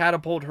 this didn't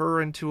catapult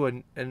her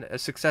into a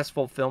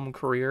successful film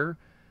career.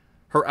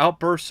 Her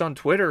outbursts on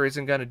Twitter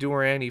isn't going to do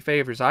her any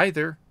favors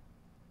either.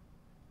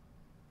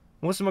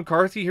 Melissa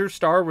McCarthy, her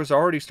star was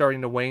already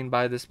starting to wane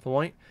by this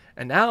point,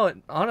 and now it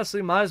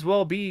honestly might as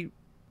well be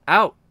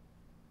out.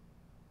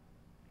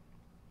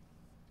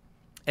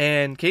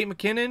 And Kate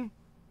McKinnon,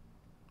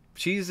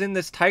 she's in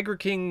this Tiger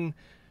King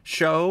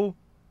show,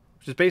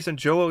 which is based on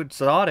Joe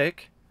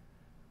Exotic,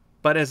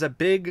 but as a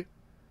big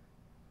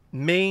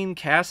main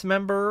cast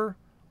member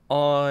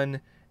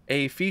on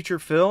a feature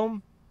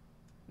film,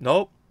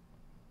 nope.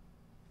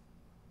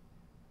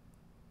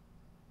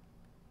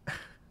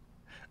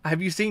 Have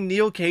you seen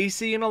Neil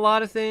Casey in a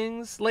lot of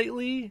things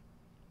lately?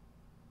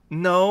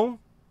 No.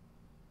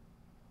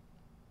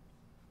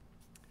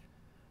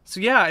 So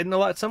yeah,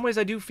 in some ways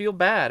I do feel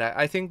bad.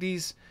 I think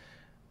these,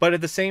 but at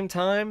the same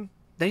time,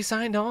 they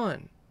signed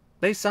on.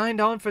 They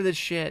signed on for this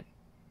shit.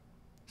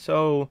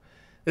 So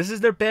this is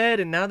their bed,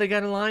 and now they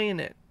gotta lie in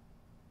it.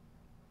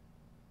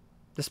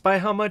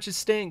 Despite how much it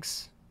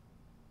stinks.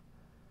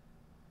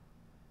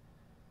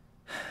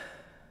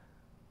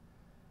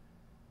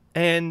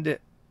 And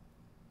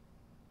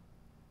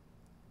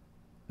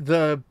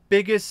the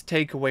biggest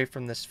takeaway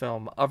from this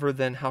film, other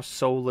than how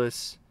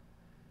soulless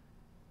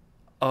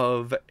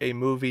of a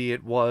movie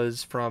it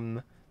was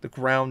from the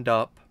ground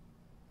up,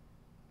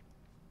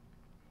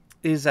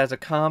 is as a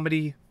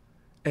comedy,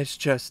 it's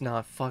just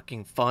not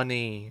fucking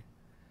funny.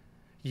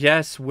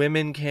 Yes,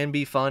 women can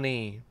be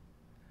funny,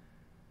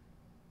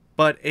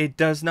 but it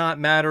does not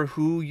matter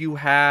who you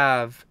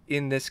have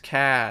in this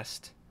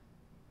cast.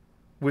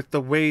 With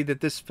the way that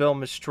this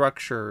film is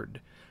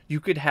structured, you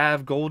could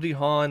have Goldie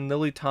Hawn,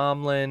 Lily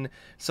Tomlin,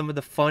 some of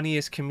the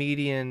funniest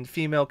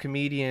female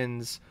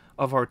comedians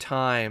of our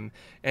time,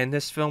 and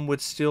this film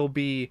would still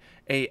be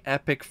a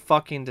epic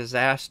fucking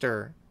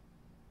disaster.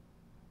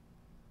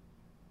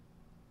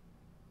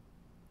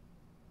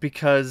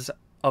 Because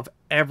of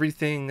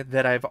everything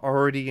that I've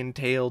already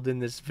entailed in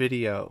this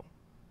video.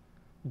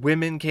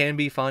 Women can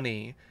be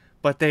funny,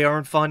 but they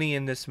aren't funny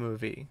in this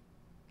movie.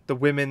 The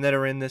women that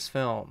are in this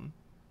film.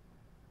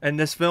 And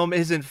this film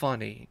isn't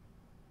funny.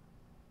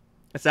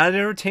 It's not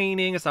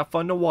entertaining. It's not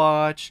fun to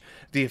watch.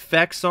 The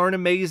effects aren't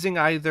amazing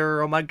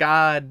either. Oh my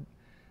god.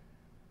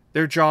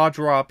 They're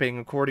jaw-dropping,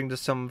 according to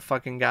some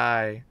fucking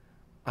guy.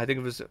 I think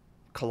it was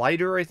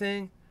Collider, I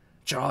think?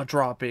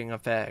 Jaw-dropping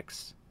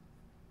effects.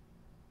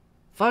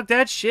 Fuck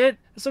that shit.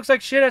 This looks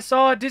like shit I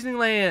saw at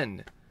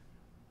Disneyland.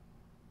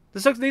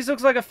 These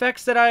looks like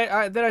effects that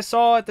I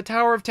saw at the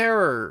Tower of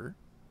Terror.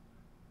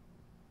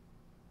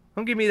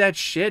 Don't give me that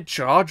shit.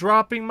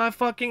 Jaw-dropping my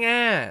fucking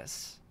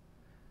ass.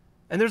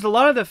 And there's a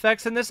lot of the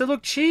effects in this that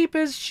look cheap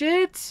as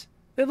shit.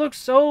 They look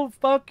so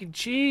fucking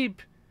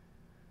cheap.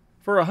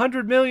 For a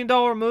 $100 million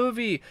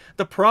movie.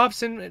 The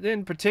props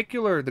in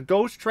particular. The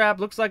ghost trap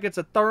looks like it's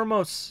a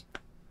thermos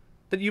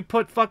that you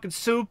put fucking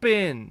soup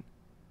in.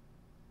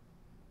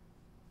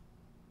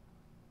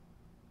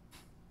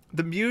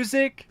 The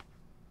music.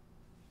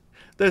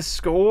 The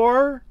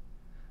score.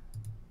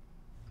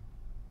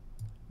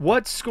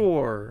 What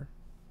score?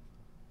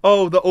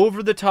 Oh, the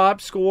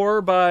over-the-top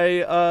score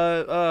by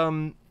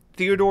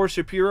Theodore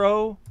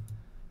Shapiro,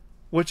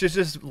 which is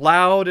just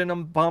loud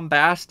and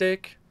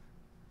bombastic,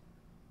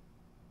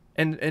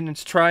 and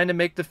it's trying to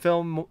make the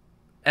film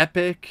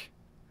epic,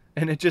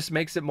 and it just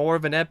makes it more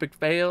of an epic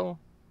fail.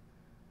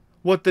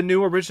 What the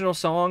new original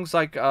songs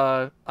like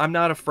I'm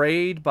Not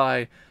Afraid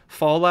by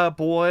Fall Out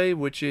Boy,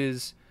 which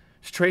is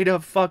straight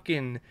up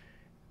fucking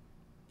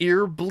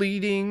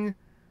ear-bleeding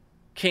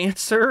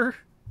Cancer?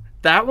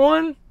 That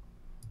one?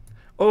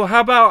 Oh,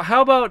 how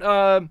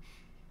about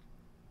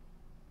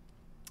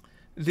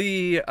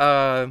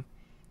the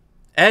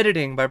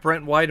editing by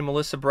Brent White and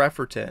Melissa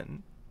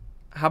Brefferton?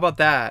 How about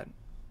that?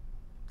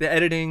 The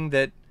editing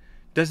that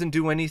doesn't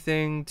do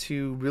anything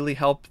to really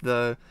help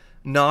the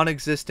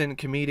non-existent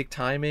comedic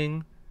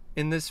timing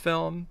in this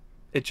film.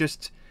 It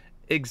just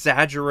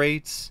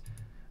exaggerates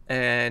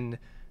and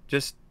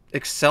just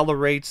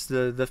accelerates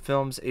the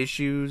film's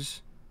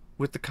issues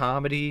with the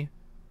comedy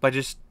by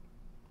just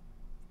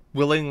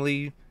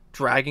willingly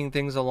dragging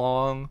things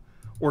along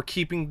or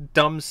keeping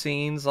dumb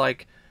scenes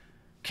like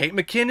Kate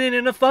McKinnon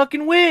in a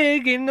fucking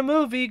wig in the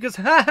movie because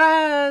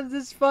haha,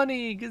 this is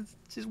funny because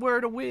she's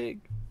wearing a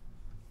wig.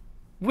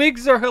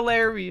 Wigs are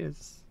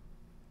hilarious.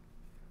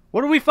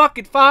 What are we,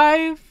 fucking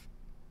 5?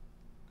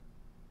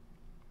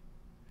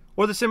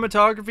 Or the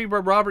cinematography by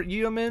Robert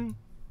Yeoman,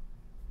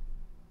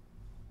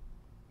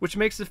 which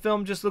makes the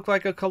film just look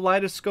like a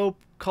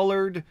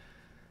kaleidoscope-colored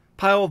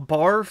pile of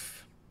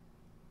barf.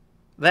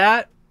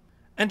 That.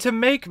 And to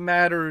make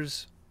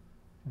matters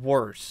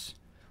worse,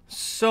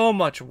 so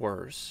much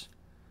worse,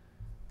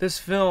 this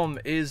film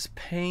is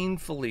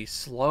painfully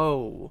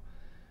slow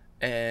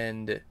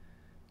and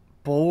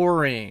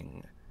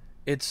boring.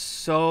 It's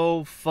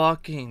so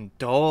fucking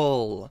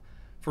dull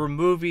for a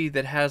movie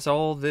that has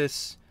all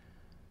this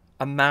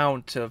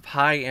amount of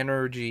high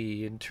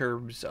energy in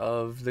terms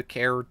of the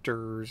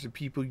characters,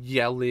 people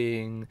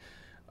yelling,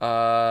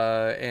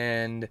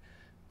 and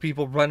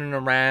people running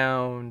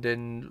around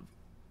and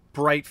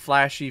bright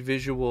flashy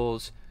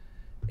visuals.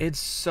 It's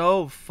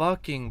so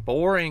fucking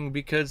boring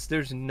because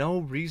there's no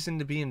reason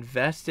to be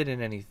invested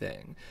in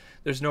anything.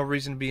 There's no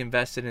reason to be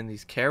invested in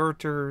these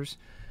characters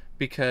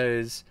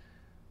because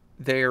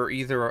they're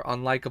either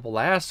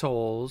unlikable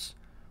assholes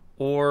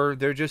or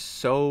they're just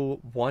so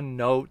one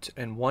note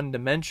and one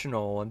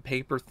dimensional and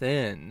paper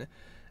thin,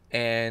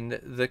 and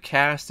the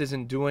cast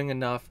isn't doing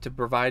enough to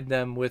provide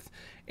them with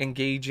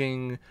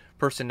engaging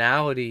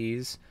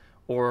personalities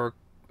or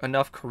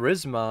enough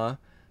charisma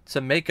to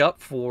make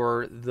up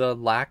for the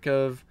lack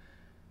of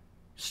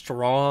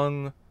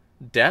strong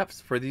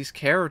depth for these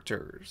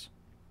characters.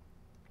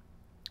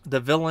 The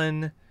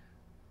villain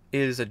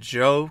is a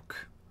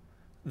joke.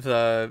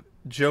 The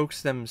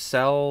jokes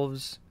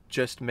themselves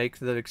just make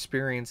the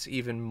experience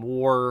even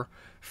more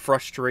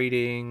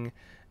frustrating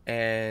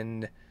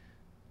and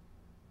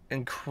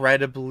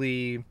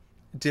incredibly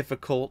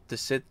difficult to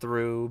sit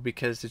through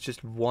because it's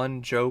just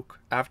one joke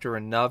after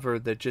another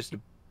that just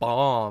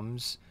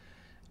bombs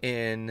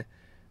in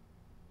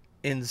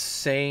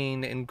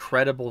insane,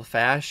 incredible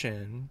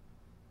fashion.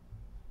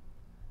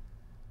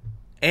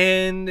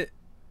 And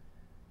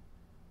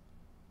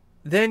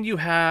then you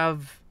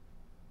have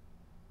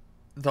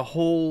the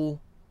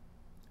whole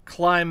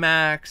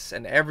climax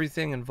and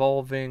everything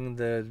involving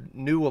the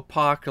new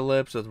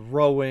apocalypse with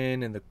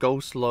Rowan and the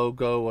ghost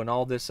logo and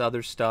all this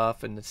other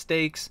stuff, and the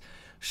stakes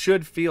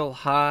should feel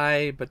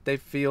high, but they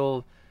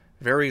feel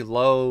very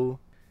low.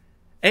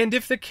 And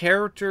if the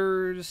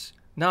characters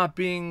not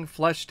being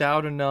fleshed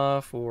out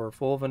enough or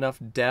full of enough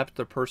depth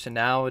or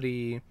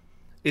personality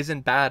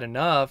isn't bad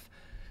enough,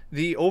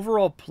 the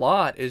overall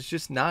plot is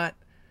just not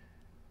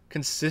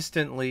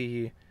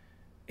consistently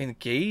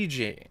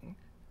engaging.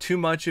 Too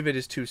much of it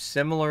is too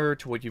similar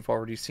to what you've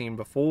already seen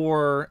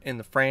before in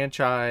the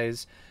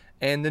franchise,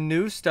 and the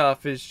new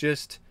stuff is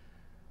just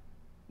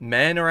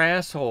men are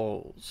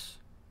assholes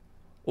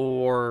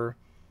or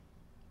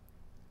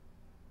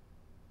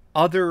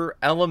other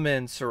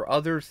elements or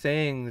other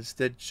things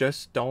that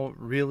just don't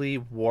really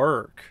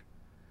work.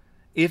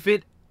 If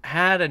it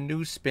had a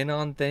new spin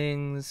on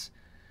things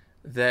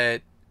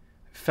that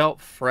felt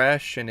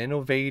fresh and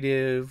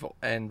innovative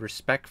and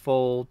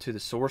respectful to the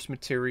source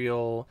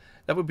material,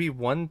 that would be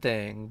one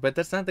thing, but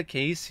that's not the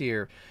case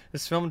here.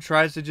 This film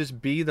tries to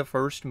just be the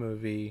first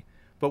movie,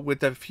 but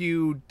with a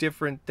few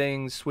different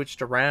things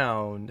switched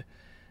around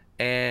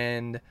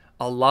and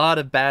a lot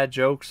of bad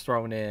jokes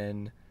thrown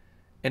in,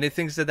 and it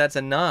thinks that that's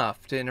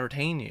enough to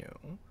entertain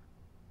you.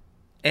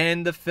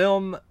 And the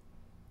film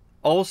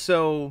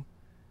also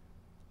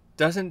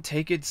doesn't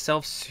take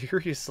itself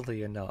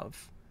seriously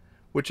enough,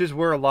 which is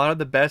where a lot of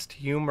the best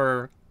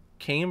humor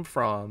came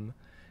from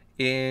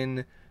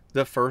in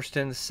the first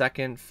and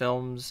second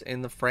films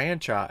in the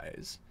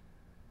franchise.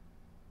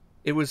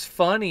 It was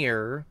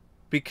funnier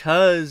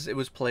because it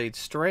was played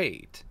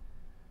straight.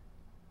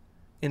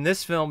 In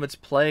this film, it's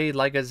played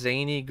like a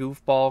zany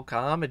goofball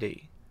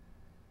comedy.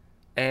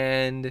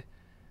 And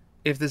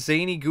if the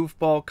zany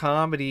goofball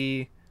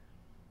comedy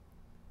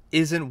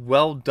isn't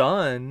well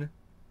done,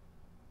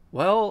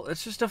 well,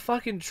 it's just a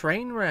fucking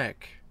train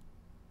wreck.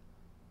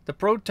 The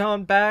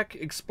proton pack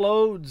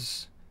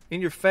explodes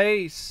in your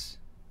face,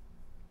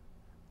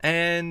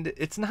 and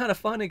it's not a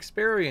fun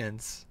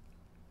experience.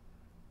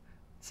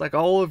 It's like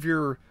all of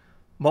your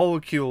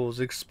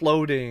molecules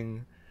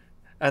exploding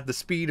at the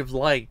speed of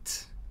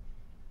light.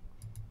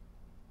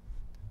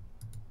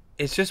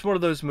 It's just one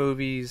of those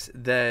movies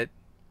that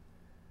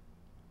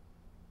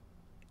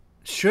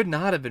should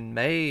not have been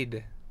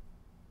made.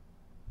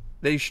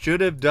 They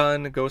should have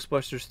done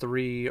Ghostbusters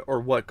 3 or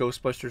what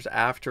Ghostbusters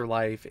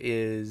Afterlife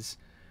is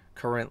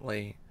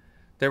currently.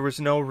 There was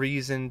no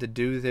reason to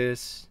do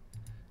this.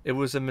 It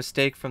was a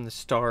mistake from the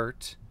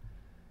start.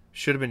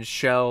 Should have been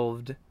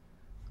shelved.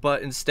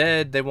 But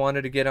instead, they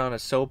wanted to get on a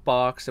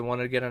soapbox. They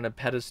wanted to get on a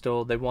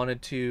pedestal. They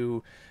wanted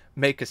to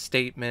make a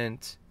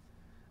statement.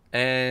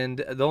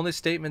 And the only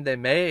statement they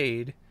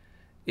made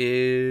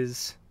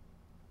is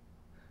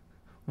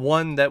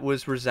one that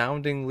was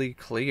resoundingly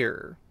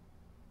clear.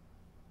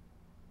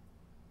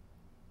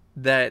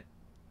 That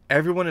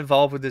everyone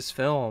involved with this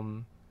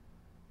film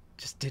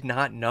just did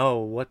not know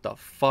what the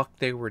fuck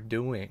they were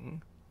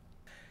doing.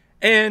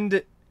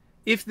 And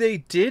if they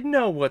did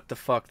know what the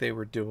fuck they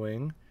were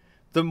doing,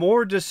 the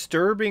more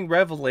disturbing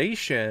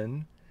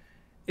revelation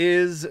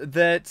is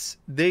that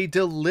they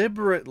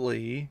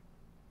deliberately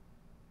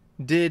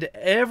did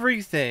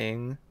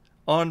everything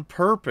on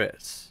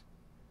purpose.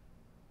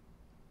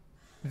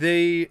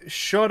 They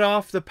shut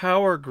off the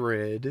power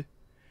grid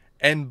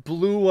and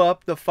blew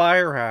up the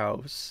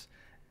firehouse.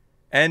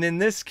 And in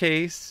this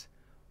case,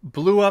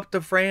 blew up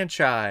the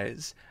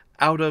franchise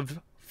out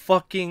of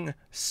fucking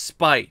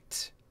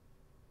spite.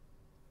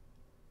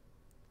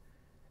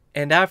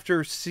 And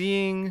after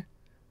seeing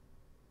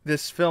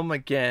this film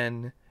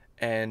again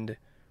and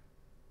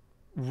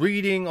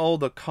reading all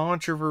the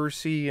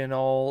controversy and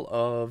all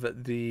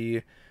of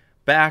the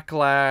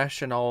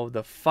backlash and all of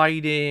the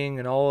fighting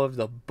and all of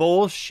the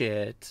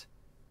bullshit,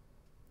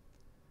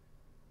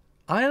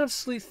 I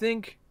honestly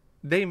think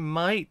they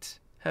might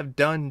have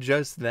done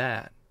just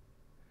that.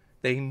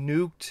 They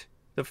nuked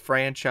the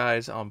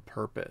franchise on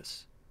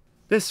purpose.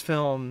 This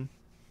film,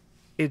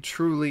 it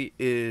truly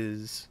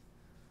is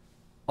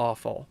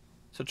awful.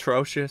 It's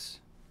atrocious.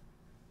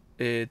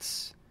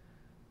 It's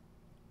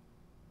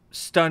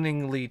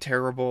stunningly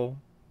terrible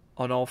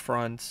on all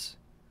fronts.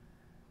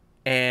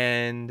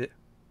 And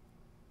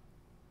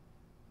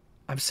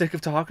I'm sick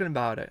of talking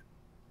about it.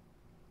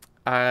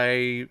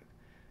 I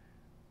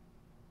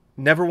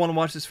never want to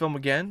watch this film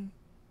again.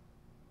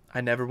 I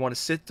never want to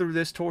sit through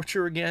this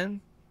torture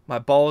again. My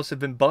balls have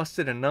been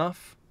busted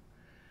enough.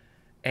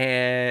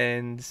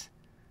 And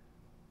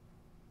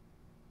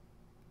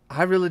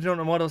I really don't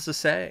know what else to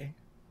say.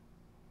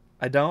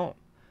 I don't.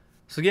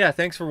 So yeah,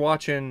 thanks for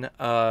watching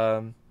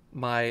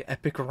my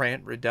epic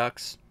rant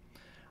redux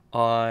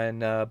on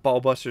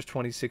Ballbusters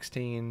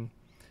 2016.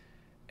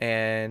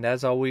 And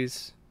as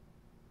always,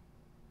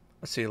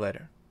 I'll see you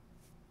later.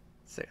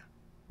 See ya.